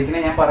പോകുന്നത്. ശ്രദ്ധിക്കണേ,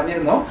 ഞാൻ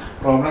പറഞ്ഞിരുന്നു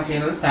പ്രോബ്ലം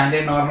ചെയ്യുന്നത്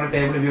സ്റ്റാൻഡേർഡ് നോർമൽ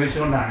ടേബിൾ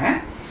ഉപയോഗിച്ചുകൊണ്ടാണ്.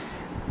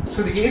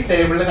 ശ്രദ്ധിക്കുക,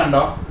 ടേബിളിൽ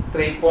കണ്ടോ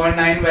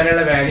 3.9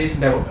 വരെയുള്ള വാല്യൂ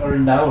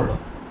ഉണ്ടാവുള്ളൂ.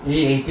 ഈ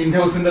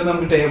 18,000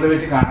 നമുക്ക് ടേബിൾ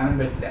വെച്ച് കാണാനും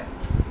പറ്റില്ല.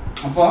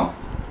 അപ്പോൾ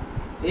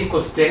ഈ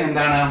ക്വസ്റ്റ്യൻ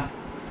എന്താണ്?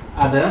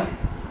 അത്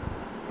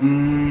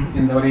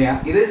എന്താ പറയുക,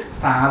 ഇത്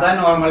സാധാ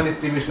നോർമൽ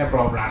ഡിസ്ട്രിബ്യൂഷൻ്റെ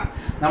പ്രോബ്ലമാണ്.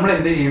 നമ്മൾ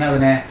എന്ത് ചെയ്യണം,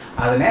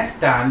 അതിനെ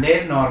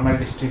സ്റ്റാൻഡേർഡ് നോർമൽ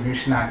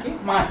ഡിസ്ട്രിബ്യൂഷൻ ആക്കി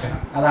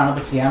മാറ്റണം. അതാണ്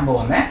ഇപ്പോൾ ചെയ്യാൻ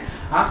പോകുന്നത്.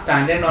 ആ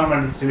സ്റ്റാൻഡേർഡ് നോർമൽ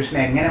ഡിസ്ട്രിബ്യൂഷൻ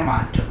എങ്ങനെ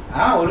മാറ്റും,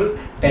 ആ ഒരു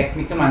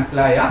ടെക്നിക്ക്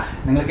മനസ്സിലായാൽ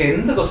നിങ്ങൾക്ക്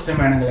എന്ത് ക്വസ്റ്റ്യൻ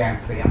വേണമെങ്കിലും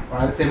ആൻസർ ചെയ്യാം.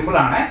 വളരെ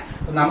സിമ്പിളാണ്.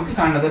 നമുക്ക്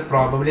കാണുന്നത്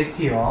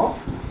probability of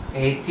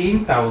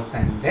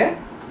 18,000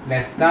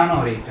 less than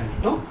or equal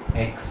to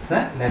X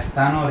less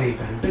than or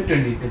equal to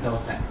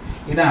 22,000.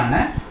 ഇതാണ്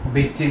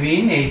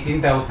ബിറ്റ്വീൻ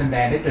 18,000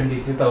 ആൻഡ്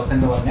 22,000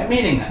 എന്ന് പറഞ്ഞ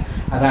മീനിങ്.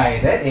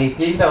 അതായത്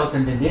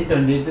 18,000-ൻ്റെയും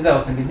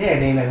 22,000-ൻ്റെയും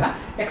ഇടയിലുള്ള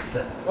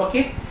എക്സ്.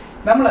 ഓക്കെ,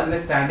 നമ്മൾ അതിൻ്റെ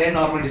സ്റ്റാൻഡേർഡ്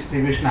നോർമൽ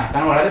ഡിസ്ട്രിബ്യൂഷൻ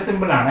ആക്കാൻ വളരെ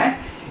സിമ്പിളാണ്.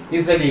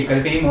 ഇസഡ് ഈക്വൽ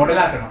ടു ഈ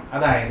മോഡലാക്കണം.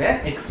 അതായത്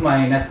X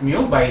minus mu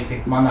by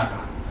sigma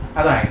എന്നാക്കണം.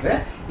 അതായത്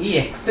ഈ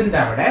എക്സിൻ്റെ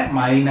അവിടെ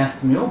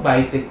മൈനസ് മ്യൂ ബൈ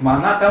സിഗ്മ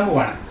എന്നാക്കാൻ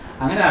പോവാണ്.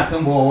 അങ്ങനെ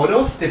ആക്കുമ്പോൾ ഓരോ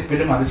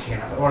സ്റ്റെപ്പിലും അത്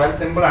ചെയ്യണം. വളരെ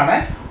സിമ്പിളാണ്.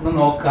 ഒന്ന്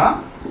നോക്കാം.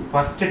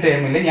 ഫസ്റ്റ്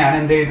ടേമിൽ ഞാൻ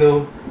എന്ത് ചെയ്തു,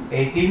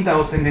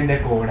 18,000-ൻ്റെ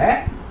കൂടെ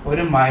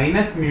ഒരു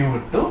മൈനസ് മ്യൂ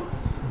ഇട്ടു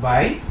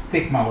ബൈ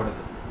സിഗ്മ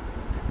കൊടുത്തു.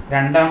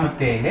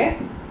 രണ്ടാമത്തേൽ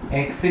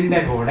എക്സിൻ്റെ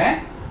കൂടെ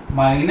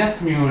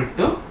മൈനസ് മ്യൂ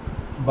ഇട്ടു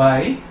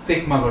ബൈ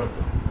സിഗ്മ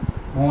കൊടുത്തു.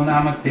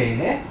 മൂന്നാമത്തേൽ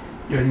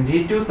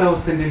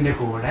 22,000-ൻ്റെ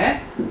കൂടെ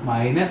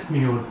മൈനസ്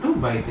മ്യൂ ഇട്ടു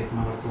ബൈ സിഗ്മ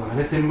കൊടുത്തു.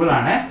 വളരെ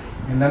സിമ്പിളാണ്.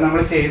 എന്താ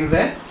നമ്മൾ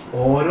ചെയ്യുന്നത്,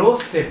 ഓരോ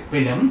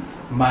സ്റ്റെപ്പിലും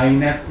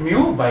minus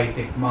mu by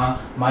sigma,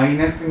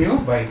 minus mu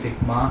by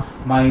sigma,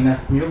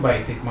 minus mu by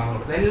sigma എന്ന്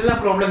കൊടുത്തത്. എല്ലാ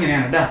പ്രോബ്ലം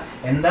ഇങ്ങനെയാണ് കേട്ടോ.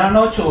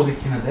 എന്താണോ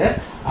ചോദിക്കുന്നത്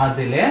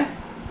അതിൽ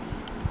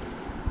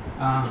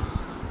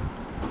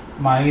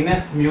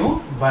മൈനസ് മ്യൂ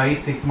ബൈ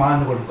സിഗ്മ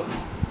എന്ന് കൊടുക്കുന്നു.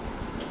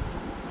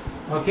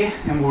 ഓക്കെ,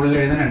 ഞാൻ മുകളിൽ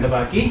എഴുതുന്നുണ്ട്.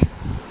 ബാക്കി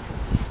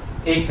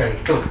ഈക്വൽ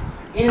ടു,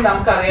 ഇനി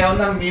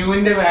നമുക്കറിയാവുന്ന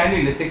മ്യൂവിൻ്റെ വാല്യൂ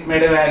ഇല്ല,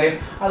 സിഗ്മയുടെ വാല്യൂ,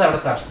 അതവിടെ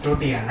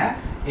സബ്സ്റ്റിറ്റ്യൂട്ട് ചെയ്യാണ്.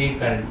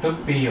 Equal to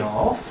P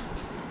of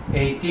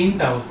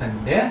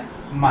 18,000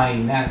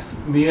 minus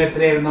mu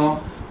എത്രയായിരുന്നു,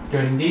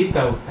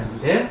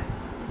 20,000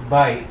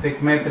 ബൈ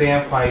സിഗ്മ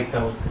എത്രയാണ്,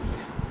 5,000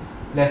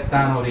 less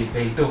than or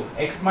equal to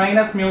X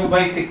minus mu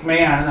by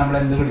സിഗ്മയാണ് നമ്മൾ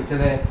എന്ത്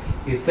വിളിച്ചത്,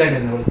 ഇസഡ്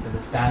എന്ന് വിളിച്ചത്.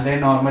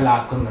 സ്റ്റാൻഡേർഡ് നോർമൽ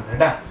ആക്കുന്നത്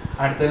കേട്ടോ.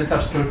 അടുത്തത്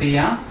സബ്സ്റ്റിറ്റ്യൂട്ട്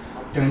ചെയ്യാം.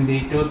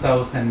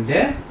 22,000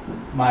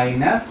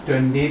 മൈനസ്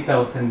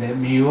 20,000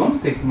 മ്യൂവും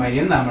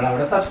സിഗ്മയും നമ്മൾ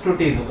അവിടെ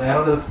സബ്സ്റ്റിറ്റ്യൂട്ട് ചെയ്തു. വേറെ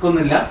റിസ്ക്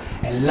ഒന്നുമില്ല.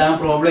 എല്ലാ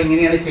പ്രോബ്ലം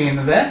ഇങ്ങനെയാണ്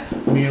ചെയ്യുന്നത്.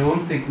 മ്യൂവും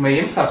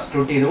സിഗ്മയും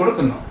സബ്സ്റ്റിറ്റ്യൂട്ട് ചെയ്ത്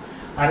കൊടുക്കുന്നു.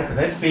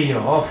 അടുത്തത് പി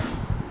ഓഫ്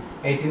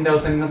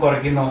 18,000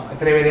 കുറയ്ക്കുന്നു.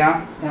 എത്ര വരിക,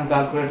 ഞാൻ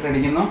കാൽക്കുലേറ്റർ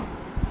അടിക്കുന്നു.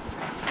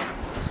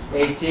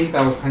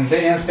 18,000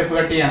 ഞാൻ സ്റ്റെപ്പ്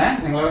കട്ട് ചെയ്യാണ്,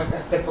 നിങ്ങൾ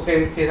സ്റ്റെപ്പൊക്കെ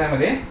എഴുതി ചെയ്താൽ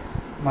മതി.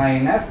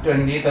 മൈനസ്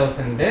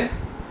 20,000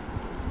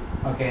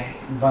 ഓക്കെ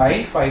ബൈ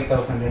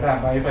 5,000 കേട്ടോ.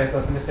 ബൈ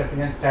 5,000 സ്റ്റെപ്പ്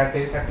ഞാൻ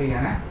കട്ട്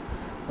ചെയ്യാണ്.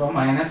 അപ്പോൾ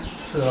മൈനസ്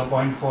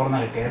 0.4 എന്ന്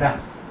കിട്ടിയ കേട്ടോ.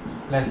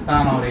 Less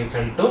than or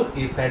equal to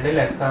ഈ side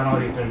less than or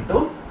equal to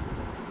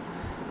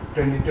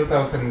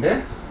 22,000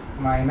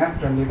 minus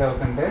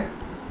 20,000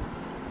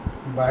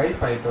 by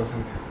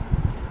 5,000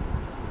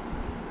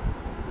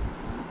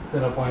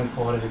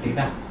 0.4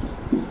 കിട്ടിയിട്ടാ.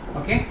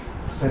 Okay,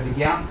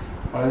 ശ്രദ്ധിക്കാം.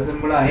 വളരെ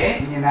സിമ്പിളായേ.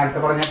 ഇനി നേരത്തെ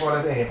പറഞ്ഞ പോലെ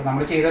ഇപ്പം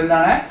നമ്മൾ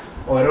ചെയ്തെന്താണ്,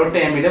 ഓരോ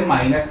ടേമിലും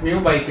minus mu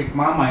by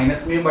sigma,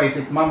 minus mu by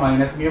sigma,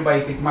 minus mu by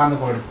sigma എന്ന്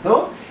കൊടുത്തു.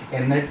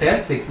 എന്നിട്ട്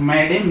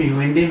സിഗ്മയുടെയും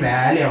മ്യൂവിൻ്റെയും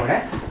വാല്യൂ അവിടെ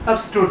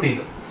സബ്സ്റ്റിറ്റ്യൂട്ട്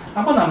ചെയ്തു.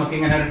 അപ്പോൾ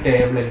നമുക്കിങ്ങനെ ഒരു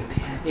ടേബിൾ കിട്ടി,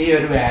 ഈ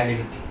ഒരു വാല്യൂ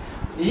കിട്ടി.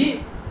 ഈ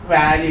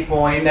വാല്യൂ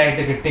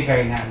പോയിൻ്റായിട്ട്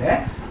കിട്ടിക്കഴിഞ്ഞാൽ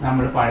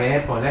നമ്മൾ പഴയ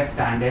പോലെ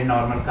സ്റ്റാൻഡേർഡ്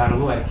നോർമൽ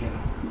കർവ് വരയ്ക്കുന്നു.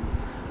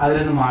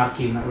 അതിലൊന്ന് മാർക്ക്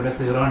ചെയ്യുന്നു. ഇവിടെ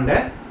 0 ഉണ്ട്,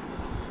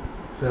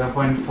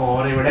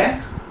 0.4 ഇവിടെ,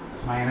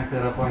 മൈനസ്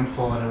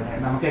 0.4 ഇവിടെ.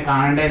 നമുക്ക്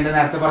കാണേണ്ടത്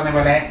നേരത്തെ പറഞ്ഞ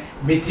പോലെ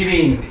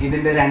ബിറ്റ്വീൻ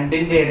ഇതിൻ്റെ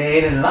രണ്ടിൻ്റെ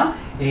ഇടയിലുള്ള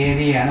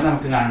ഏരിയയാണ്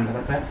നമുക്ക് കാണേണ്ടത്.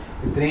 അപ്പോൾ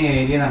ഇത്രയും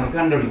ഏരിയ നമുക്ക്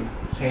കണ്ടുപിടിക്കും.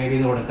 ഷെയ്ഡ്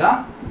ചെയ്ത് കൊടുക്കാം.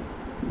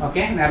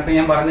 ഓക്കെ, നേരത്തെ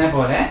ഞാൻ പറഞ്ഞ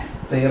പോലെ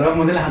 0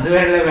 മുതൽ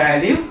അതുവരെയുള്ള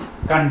വാല്യൂ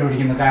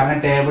കണ്ടുപിടിക്കുന്നു. കാരണം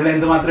ടേബിളിൽ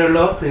എന്ത് മാത്രമേ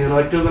ഉള്ളൂ, 0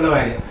 to എന്നുള്ള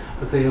വാല്യൂ.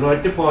 അപ്പോൾ 0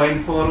 to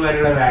 0.4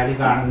 വരെയുള്ള വാല്യൂ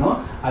കാണുന്നു.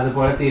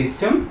 അതുപോലെ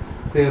തിരിച്ചും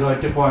 0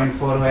 to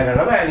 0.4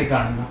 വരെയുള്ള വാല്യൂ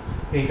കാണുന്നു.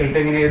 ഈക്വൽ ടു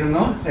എങ്ങനെ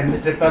എഴുതുന്നു, രണ്ട്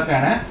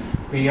സ്റ്റെപ്പൊക്കെയാണ്.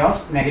 പി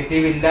ഓഫ്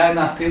നെഗറ്റീവ് ഇല്ല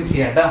എന്ന് അസ്യൂം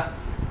ചെയ്യാം കേട്ടോ.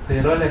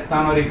 0 less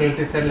than or equal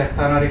to Z less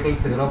than or equal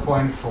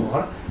 0.4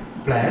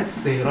 plus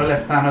 0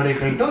 less than or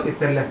equal to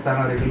Z less than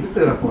or equal to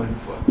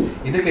 0.4.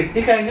 ഇത്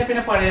കിട്ടിക്കഴിഞ്ഞാൽ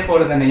പിന്നെ പഴയ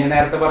പോലെ തന്നെ ഞാൻ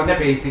നേരത്തെ പറഞ്ഞ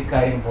ബേസിക്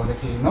കാര്യം പോലെ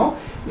ചെയ്യുന്നു.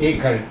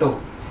 ഈക്വൽ ടു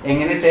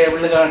എങ്ങനെ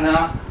ടേബിളിൽ കാണുക,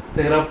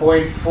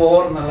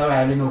 0.4 എന്നുള്ള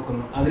വാല്യൂ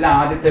നോക്കുന്നു. അതിൽ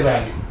ആദ്യത്തെ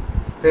വാല്യൂ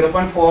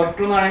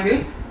 0.42 എന്നാണെങ്കിൽ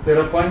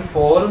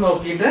 0.4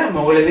 നോക്കിയിട്ട്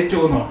മുകളിൽ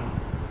 2 നോക്കണം.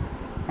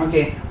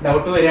 ഓക്കെ,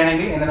 ഡൗട്ട്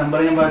വരികയാണെങ്കിൽ എൻ്റെ നമ്പർ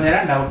ഞാൻ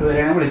പറഞ്ഞുതരാം. ഡൗട്ട്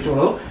വരികയാണെങ്കിൽ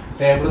വിളിച്ചോളൂ.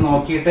 ടേബിൾ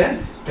നോക്കിയിട്ട്,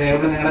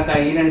 ടേബിൾ നിങ്ങളുടെ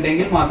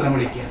കയ്യിലുണ്ടെങ്കിൽ മാത്രം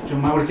വിളിക്കുക.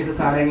 ചുമ്മാ വിളിച്ചിട്ട്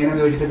സാറേ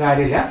എങ്ങനെയാണെന്ന് ചോദിച്ചിട്ട്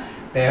കാര്യമില്ല.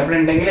 ടേബിൾ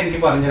ഉണ്ടെങ്കിൽ എനിക്ക്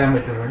പറഞ്ഞുതരാൻ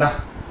പറ്റുള്ളൂ കേട്ടോ.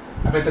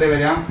 അപ്പോൾ എത്ര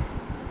വരാം,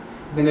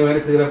 ഇതിൻ്റെ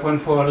വാല്യൂ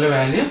 0.4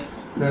 വാല്യൂ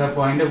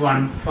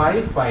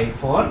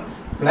 0.1554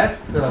 പ്ലസ്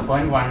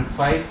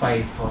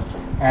 0.1554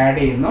 ആഡ്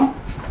ചെയ്യുന്നു.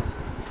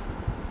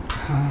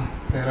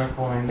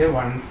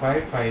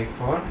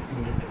 0.1554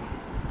 ഇൻറ്റു 2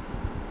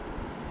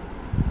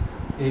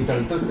 ഈക്വൽ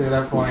ടു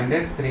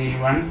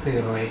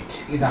 0.3108.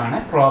 ഇതാണ്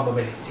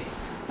പ്രോബബിലിറ്റി.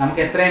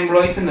 നമുക്ക് എത്ര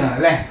എംപ്ലോയീസ് ഉണ്ടെന്ന്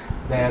അല്ലേ.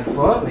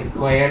 therefore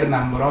required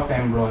number of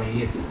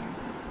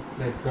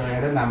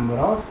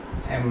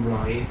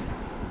employees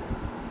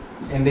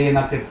എന്ത്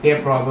ചെയ്യുന്ന കിട്ടിയ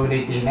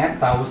പ്രോബബിലിറ്റീനെ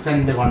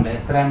 1000 കൊണ്ട്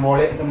എത്ര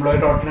എംപ്ലോയി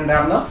ടോട്ടൽ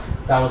ഉണ്ടായിരുന്നു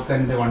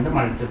 1000 കൊണ്ട്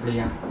മൾട്ടിപ്ലൈ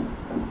ചെയ്യണം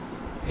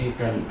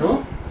ഈക്വൽ ടു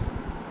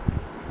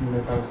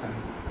 1000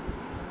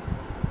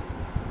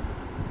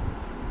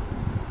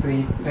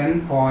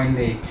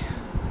 310.8.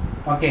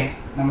 ഓക്കെ,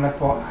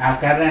 നമ്മളിപ്പോൾ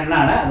ആൾക്കാരുടെ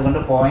എണ്ണമാണ്, അതുകൊണ്ട്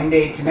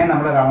 0.8നെ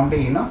നമ്മൾ റൗണ്ട്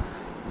ചെയ്യുന്നു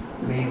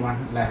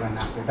 3111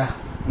 ആക്കും കേട്ടോ.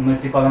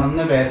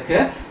 311 പേർക്ക്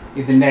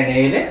ഇതിൻ്റെ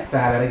ഇടയിൽ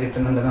സാലറി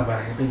കിട്ടുന്നുണ്ടെന്ന്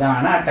പറയും. അപ്പോൾ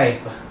ഇതാണ് ആ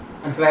ടൈപ്പ്,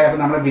 മനസ്സിലായോ? അപ്പോൾ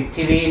നമ്മൾ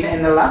ബിറ്റ്വീൻ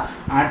എന്നുള്ള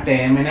ആ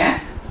ടേമിനെ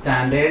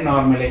സ്റ്റാൻഡേർഡ്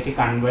നോർമലിലേക്ക്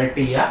കൺവേർട്ട്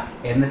ചെയ്യുക,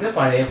 എന്നിട്ട്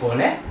പഴയ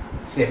പോലെ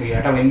സ്റ്റെപ്പ് ചെയ്യുക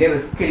കേട്ടോ. വലിയ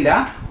റിസ്ക് ഇല്ല.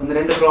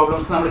 1-2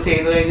 പ്രോബ്ലംസ് നമ്മൾ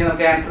ചെയ്തു കഴിഞ്ഞാൽ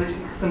നമുക്ക് ആൻസർ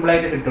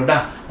സിമ്പിളായിട്ട് കിട്ടും കേട്ടോ.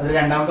 അത്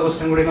രണ്ടാമത്തെ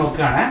ക്വസ്റ്റ്യൻ കൂടി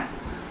നോക്കുകയാണ്.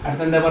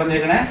 അടുത്ത എന്താ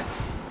പറഞ്ഞേക്കണേ?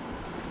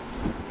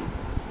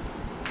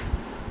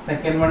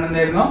 സെക്കൻഡ് വൺ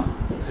എന്തായിരുന്നു?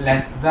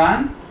 ലെസ് ദാൻ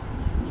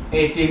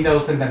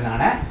 18,000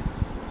 എന്നാണ്.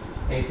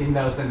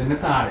 18,000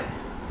 താഴെ.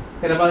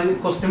 ചിലപ്പോൾ അത്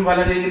ക്വസ്റ്റ്യൻ പല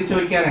രീതിയിൽ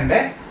ചോദിക്കാറുണ്ട്.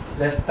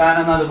 ലെസ് ദാൻ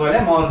എന്ന് അതുപോലെ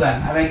മോർ ദാൻ,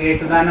 അതായത്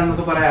ഗ്രേറ്റർ ദാൻ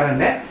എന്നൊക്കെ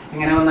പറയാറുണ്ട്.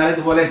 ഇങ്ങനെ വന്നാൽ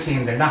ഇതുപോലെ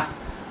ചെയ്യേണ്ടത് കേട്ടോ.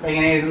 അപ്പോൾ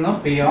ഇങ്ങനെ എഴുതുന്നു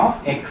പി ഓഫ്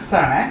എക്സ്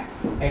ആണ്.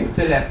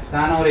 X less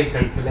than or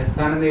equal to, less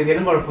than എന്ന്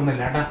എഴുതിയാലും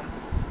കുഴപ്പമൊന്നുമില്ല കേട്ടോ.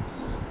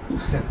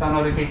 Less than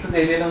or equal to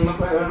എഴുതിയാലൊന്നും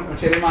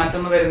ചെറിയ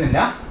മാറ്റമൊന്നും വരുന്നില്ല.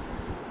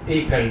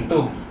 ഈക്വൽ ടു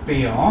പി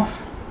ഓഫ്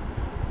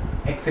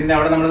എക്സിൻ്റെ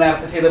അവിടെ നമ്മൾ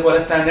നേരത്തെ ചെയ്ത പോലെ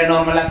സ്റ്റാൻഡേർഡ്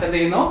നോർമൽ ആക്കി എന്ത്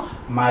ചെയ്യുന്നു?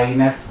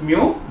 Minus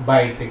mu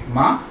by sigma,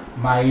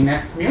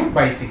 minus mu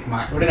by sigma.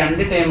 ഇവിടെ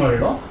 2 ടേമേ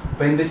ഉള്ളൂ.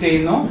 അപ്പോൾ എന്ത്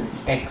ചെയ്യുന്നു?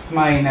 X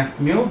minus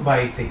mu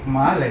by sigma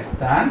less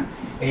than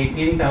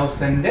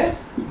 18,000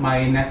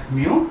 minus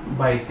mu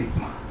by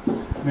sigma.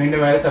 വീണ്ടും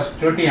വേറെ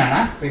സബ്സ്റ്റിറ്റ്യൂട്ട് ചെയ്യാണ്.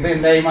 അപ്പോൾ ഇത്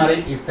എന്തായി മാറി?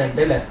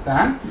 Z less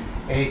than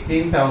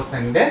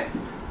 18,000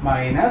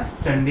 minus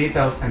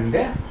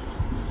 20,000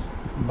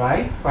 by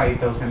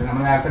 5,000.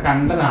 നമ്മൾ നേരത്തെ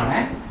കണ്ടതാണ്.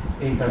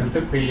 Equal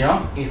to P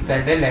of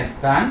Z less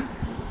than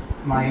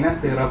minus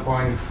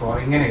 0.4.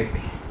 ഇങ്ങനെ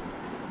കിട്ടി.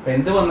 അപ്പോൾ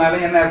എന്ത് വന്നാലും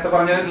ഞാൻ നേരത്തെ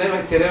പറഞ്ഞതിൽ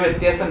ചെറിയ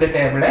വ്യത്യാസമുണ്ട്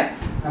ടേബിള്.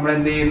 നമ്മൾ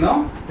എന്ത് ചെയ്യുന്നു?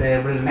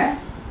 ടേബിളിനെ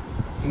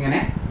ഇങ്ങനെ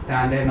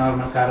സ്റ്റാൻഡേർഡ്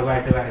നോർമൽ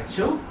കർവായിട്ട്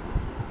വരച്ചു.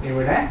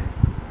 ഇവിടെ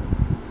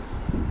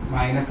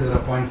മൈനസ്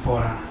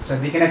 0.4 ആണ്.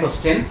 ശ്രദ്ധിക്കുന്ന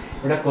ക്വസ്റ്റ്യൻ,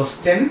 ഇവിടെ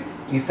ക്വസ്റ്റ്യൻ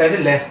ഇസഡ്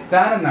ലെസ്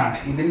ദാൻ എന്നാണ്,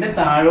 ഇതിൻ്റെ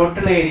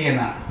താഴോട്ടുള്ള ഏരിയ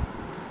എന്നാണ്.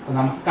 അപ്പോൾ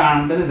നമുക്ക്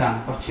കാണേണ്ടത് ഇതാണ്.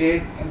 കുറച്ച്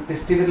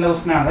ടെസ്റ്റ് ചെയ്തിട്ടുള്ള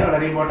ക്വസ്റ്റ്യൻ ആണ്,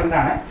 വളരെ ഇമ്പോർട്ടൻ്റ്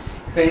ആണ്.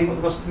 സെയിം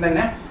ക്വസ്റ്റ്യൻ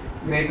തന്നെ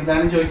ഗ്രേറ്റർ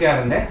ദാനും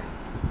ചോദിക്കാറുണ്ട്.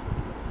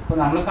 അപ്പോൾ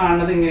നമ്മൾ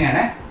കാണുന്നത്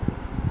ഇങ്ങനെയാണ്.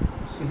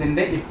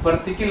 ഇതിൻ്റെ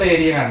ഇപ്പുറത്തേക്കുള്ള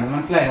ഏരിയ കാണുന്നത്,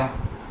 മനസ്സിലായോ?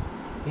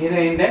 ഈ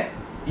ലൈനിൻ്റെ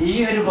ഈ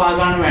ഒരു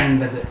ഭാഗമാണ്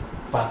വേണ്ടത്.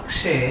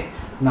 പക്ഷേ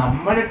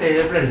നമ്മുടെ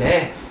ടേബിളിലെ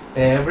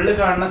ടേബിളിൽ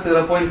കാണുന്ന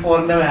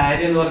 0.4ൻ്റെ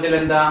വാല്യൂ എന്ന് പറഞ്ഞാൽ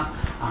എന്താ?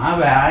 ആ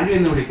വാല്യൂ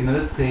എന്ന്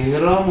വിളിക്കുന്നത്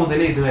 0 മുതൽ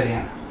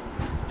ഇതുവരെയാണ്.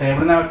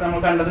 ടേബിളിനകത്ത് നമ്മൾ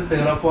കണ്ടത്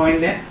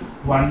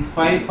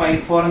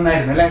 0.1554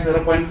 എന്നായിരുന്നു അല്ലേ?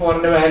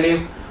 0.4ൻ്റെ വാല്യൂ.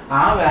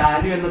 ആ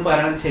വാല്യൂ എന്ന്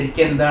പറയുന്നത്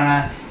ശരിക്കും എന്താണ്?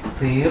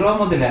 0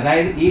 മുതൽ,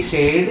 അതായത് ഈ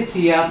ഷെയ്ഡ്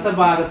ചെയ്യാത്ത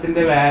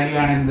ഭാഗത്തിൻ്റെ വാല്യൂ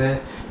ആണ് എന്ത്?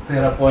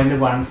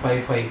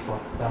 0.1554.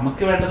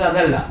 നമുക്ക് വേണ്ടത്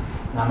അതല്ല.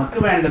 നമുക്ക്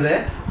വേണ്ടത്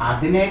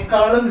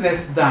അതിനേക്കാളും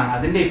ലെസ് ദാൻ,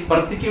 അതിൻ്റെ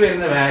ഇപ്പുറത്തേക്ക്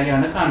വരുന്ന വാല്യൂ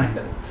ആണ്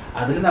കാണേണ്ടത്.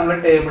 അതിൽ നമ്മൾ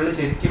ടേബിളിൽ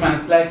ശരിക്കും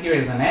മനസ്സിലാക്കി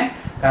എഴുതണേ.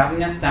 കാരണം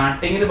ഞാൻ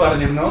സ്റ്റാർട്ടിങ്ങിൽ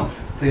പറഞ്ഞിരുന്നു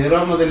 0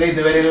 മുതൽ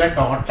ഇതുവരെയുള്ള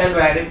ടോട്ടൽ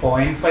വാല്യൂ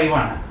 0.5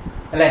 ആണ്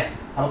അല്ലേ?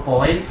 അപ്പോൾ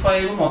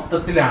 0.5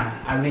 മൊത്തത്തിലാണ്.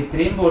 അതിൽ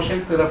ഇത്രയും പോർഷൻ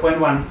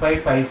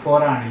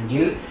 0.1554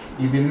 ആണെങ്കിൽ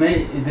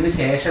ഇതിന്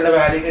ശേഷമുള്ള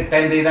വാല്യൂ കിട്ടാൻ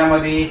എന്ത് ചെയ്താൽ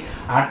മതി?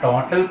 ആ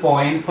ടോട്ടൽ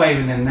 0.5ൽ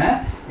നിന്ന്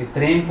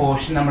ഇത്രയും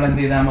പോർഷൻ നമ്മൾ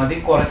എന്ത് ചെയ്താൽ മതി?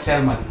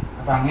 കുറച്ചാൽ മതി.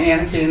 അപ്പോൾ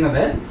അങ്ങനെയാണ്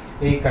ചെയ്യുന്നത്.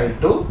 Equal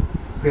to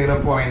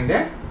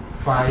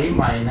 0.5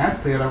 minus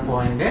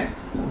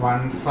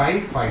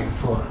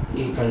 0.1554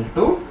 equal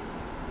to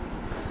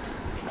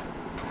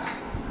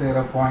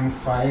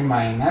 0.5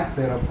 minus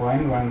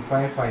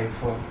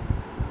 0.1554.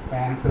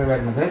 Answer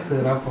വരുന്നത്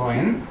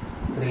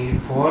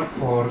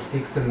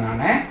 0.3446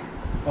 എന്നാണ്.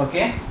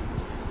 ഓക്കെ,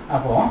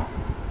 അപ്പോൾ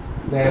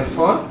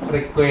therefore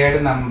required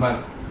number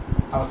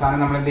അവസാനം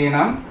നമ്മൾ എന്ത്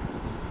ചെയ്യണം?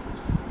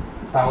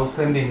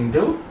 1000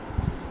 ഇൻറ്റു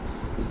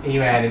ഈ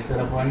value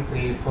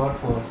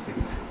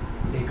 0.3446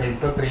 equal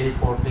to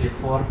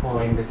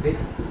 344.6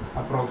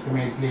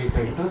 approximately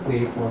equal to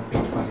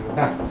 345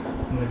 കേട്ടോ.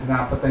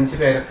 145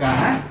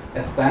 പേർക്കാണ്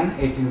ലെസ് ദാൻ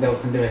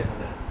 18,000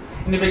 വരുന്നത്.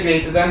 ഇനിയിപ്പോൾ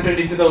ഗ്രേറ്റർ ദാൻ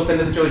 22,000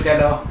 എന്ന്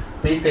ചോദിച്ചാലോ?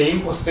 അപ്പോൾ ഈ സെയിം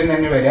ക്വസ്റ്റ്യൻ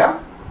തന്നെ വരിക.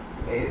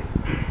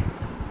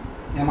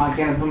 ഞാൻ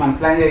മാറ്റിയാണ് ഇപ്പോൾ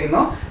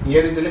മനസ്സിലായിരിക്കുന്നു. ഈ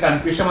ഒരു ഇതിൽ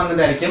കൺഫ്യൂഷൻ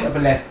വന്നതായിരിക്കും.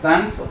 അപ്പോൾ ലെസ് ദാൻ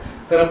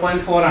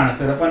 0.4 ആണ്.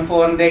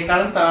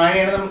 0.4ൻ്റെക്കാളും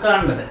താഴെയാണ് നമുക്ക്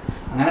കാണേണ്ടത്.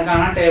 അങ്ങനെ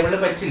കാണാൻ ടേബിളിൽ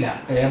പറ്റില്ല.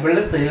 ടേബിളിൽ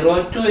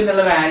 0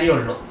 എന്നുള്ള വാല്യൂ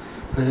ഉള്ളൂ.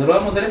 0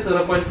 മുതൽ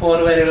 0.4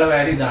 വരെയുള്ള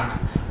വാല്യൂ ഇതാണ്.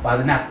 അപ്പോൾ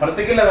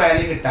അതിനപ്പുറത്തേക്കുള്ള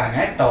വാല്യൂ കിട്ടാൻ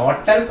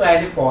ടോട്ടൽ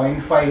വാല്യൂ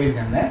 0.5ൽ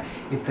നിന്ന്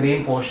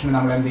ഇത്രയും പോർഷൻ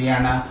നമ്മൾ എന്ത്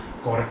ചെയ്യാണ്?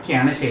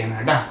 കുറയ്ക്കുകയാണ് ചെയ്യുന്നത്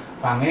കേട്ടോ.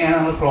 അപ്പോൾ അങ്ങനെയാണ്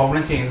നമ്മൾ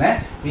പ്രോബ്ലം ചെയ്യുന്നത്.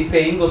 ഈ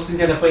സെയിം ക്വസ്റ്റ്യൻ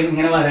ചിലപ്പോൾ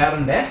ഇങ്ങനെ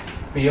വരാറുണ്ട്.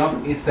 P of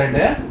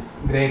Z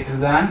greater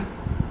than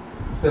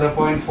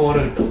 0.4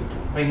 കിട്ടും.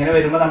 അപ്പോൾ ഇങ്ങനെ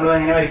വരുമ്പോൾ നമ്മൾ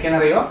എങ്ങനെ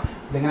വരയ്ക്കാനറിയോ?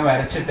 ഇതിങ്ങനെ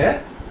വരച്ചിട്ട്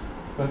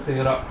ഇപ്പോൾ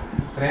 0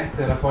 ഇത്രയും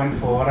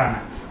 0.4 ആണ്.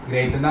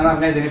 ഗ്രേറ്റർ ദാൻ എന്ന്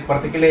പറഞ്ഞാൽ ഇതിന്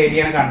ഇപ്പുറത്തേക്കുള്ള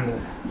ഏരിയയാണ്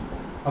കാണുന്നത്.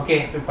 ഓക്കെ,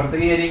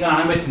 ഇപ്പുറത്തേക്ക് ഏരിയ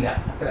കാണാൻ പറ്റില്ല.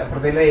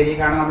 അപ്പുറത്തേക്കുള്ള ഏരിയ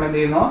കാണാൻ നമ്മൾ എന്ത്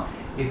ചെയ്യുന്നു?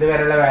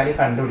 ഇതുവരെയുള്ള വാല്യൂ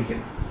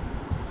കണ്ടുപിടിക്കുന്നു.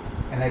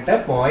 എന്നിട്ട്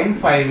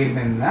 0.5ൽ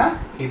നിന്ന്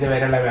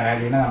ഇതുവരെയുള്ള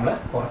വാല്യൂവിനെ നമ്മൾ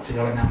കുറച്ച്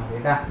കളഞ്ഞാൽ മതി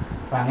കേട്ടോ.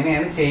 അപ്പോൾ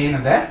അങ്ങനെയാണ്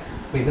ചെയ്യുന്നത്.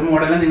 അപ്പോൾ ഇത്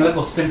മോഡലിൽ നിങ്ങൾ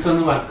ക്വസ്റ്റ്യൻസ്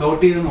ഒന്ന്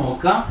വർക്കൗട്ട് ചെയ്ത്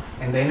നോക്കുക.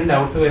 എന്തെങ്കിലും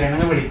ഡൗട്ട്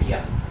വരികയാണെങ്കിൽ വിളിക്കുക.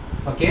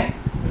 ഓക്കെ,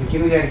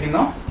 വിളിക്കുന്നു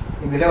വിചാരിക്കുന്നു.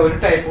 ഇതിൽ ഒരു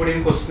ടൈപ്പ് കൂടി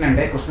ക്വസ്റ്റ്യൻ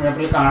ഉണ്ട്, ക്വസ്റ്റ്യൻ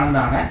പേപ്പറിൽ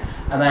കാണുന്നതാണ്.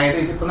 അതായത്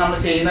ഇതിപ്പോൾ നമ്മൾ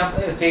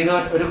ചെയ്ത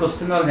ഒരു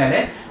ക്വസ്റ്റ്യൻ എന്ന് പറഞ്ഞാൽ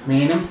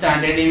മീനും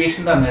സ്റ്റാൻഡേർഡ്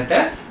ഡീവിയേഷൻ തന്നിട്ട്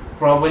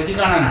പ്രോബബിലിറ്റി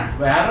കാണാനാണ്.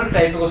 വേറൊരു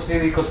ടൈപ്പ്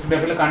ക്വസ്റ്റ്യൻ ഈ ക്വസ്റ്റ്യൻ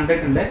പേപ്പറിൽ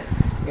കണ്ടിട്ടുണ്ട്.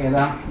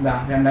 ഇതാ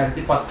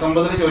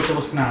 2019 ചോദിച്ച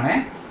ക്വസ്റ്റ്യൻ ആണ്.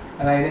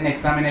 അതായത് in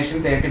examination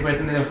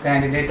 30% of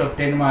candidate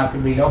obtain mark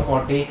below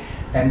 40,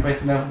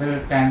 10% of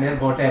the candidate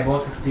got above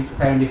 60,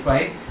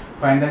 75.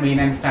 Find the mean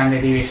and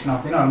standard deviation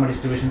of the normal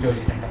distribution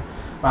ചോദിച്ചിട്ടുണ്ട്.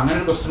 അപ്പോൾ അങ്ങനെ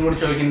ഒരു ക്വസ്റ്റ്യൻ കൂടി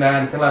ചോദിക്കുന്നത്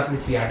അടുത്ത ക്ലാസ്സിൽ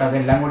ചെയ്യാം കേട്ടോ.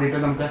 അതെല്ലാം കൂടിയിട്ട്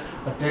നമുക്ക്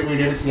ഒറ്റ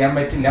വീഡിയോയിൽ ചെയ്യാൻ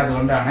പറ്റില്ല.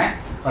 അതുകൊണ്ടാണ്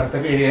അടുത്ത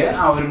വീഡിയോ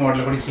ആ ഒരു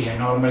മോഡൽ കൂടി ചെയ്യാം.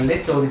 നോർമലിൽ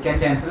ചോദിക്കാൻ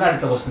ചാൻസ് ഉള്ള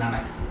അടുത്ത ക്വസ്റ്റ്യൻ ആണ്.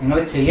 നിങ്ങൾ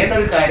ചെയ്യേണ്ട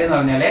ഒരു കാര്യം എന്ന്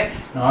പറഞ്ഞാൽ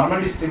നോർമൽ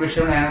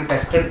ഡിസ്ട്രിബ്യൂഷൻ ഞാൻ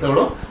ടെസ്റ്റ്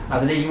എടുത്തോളൂ.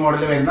 അതിൽ ഈ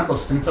മോഡലിൽ വരുന്ന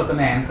ക്വസ്റ്റ്യൻസ് ഒക്കെ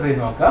ഒന്ന് ആൻസർ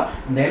ചെയ്ത് നോക്കുക.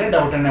 എന്തെങ്കിലും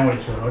ഡൗട്ട് ഉണ്ടെങ്കിൽ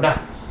വിളിച്ചോളൂ കേട്ടോ.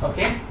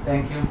 Okay,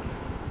 thank you.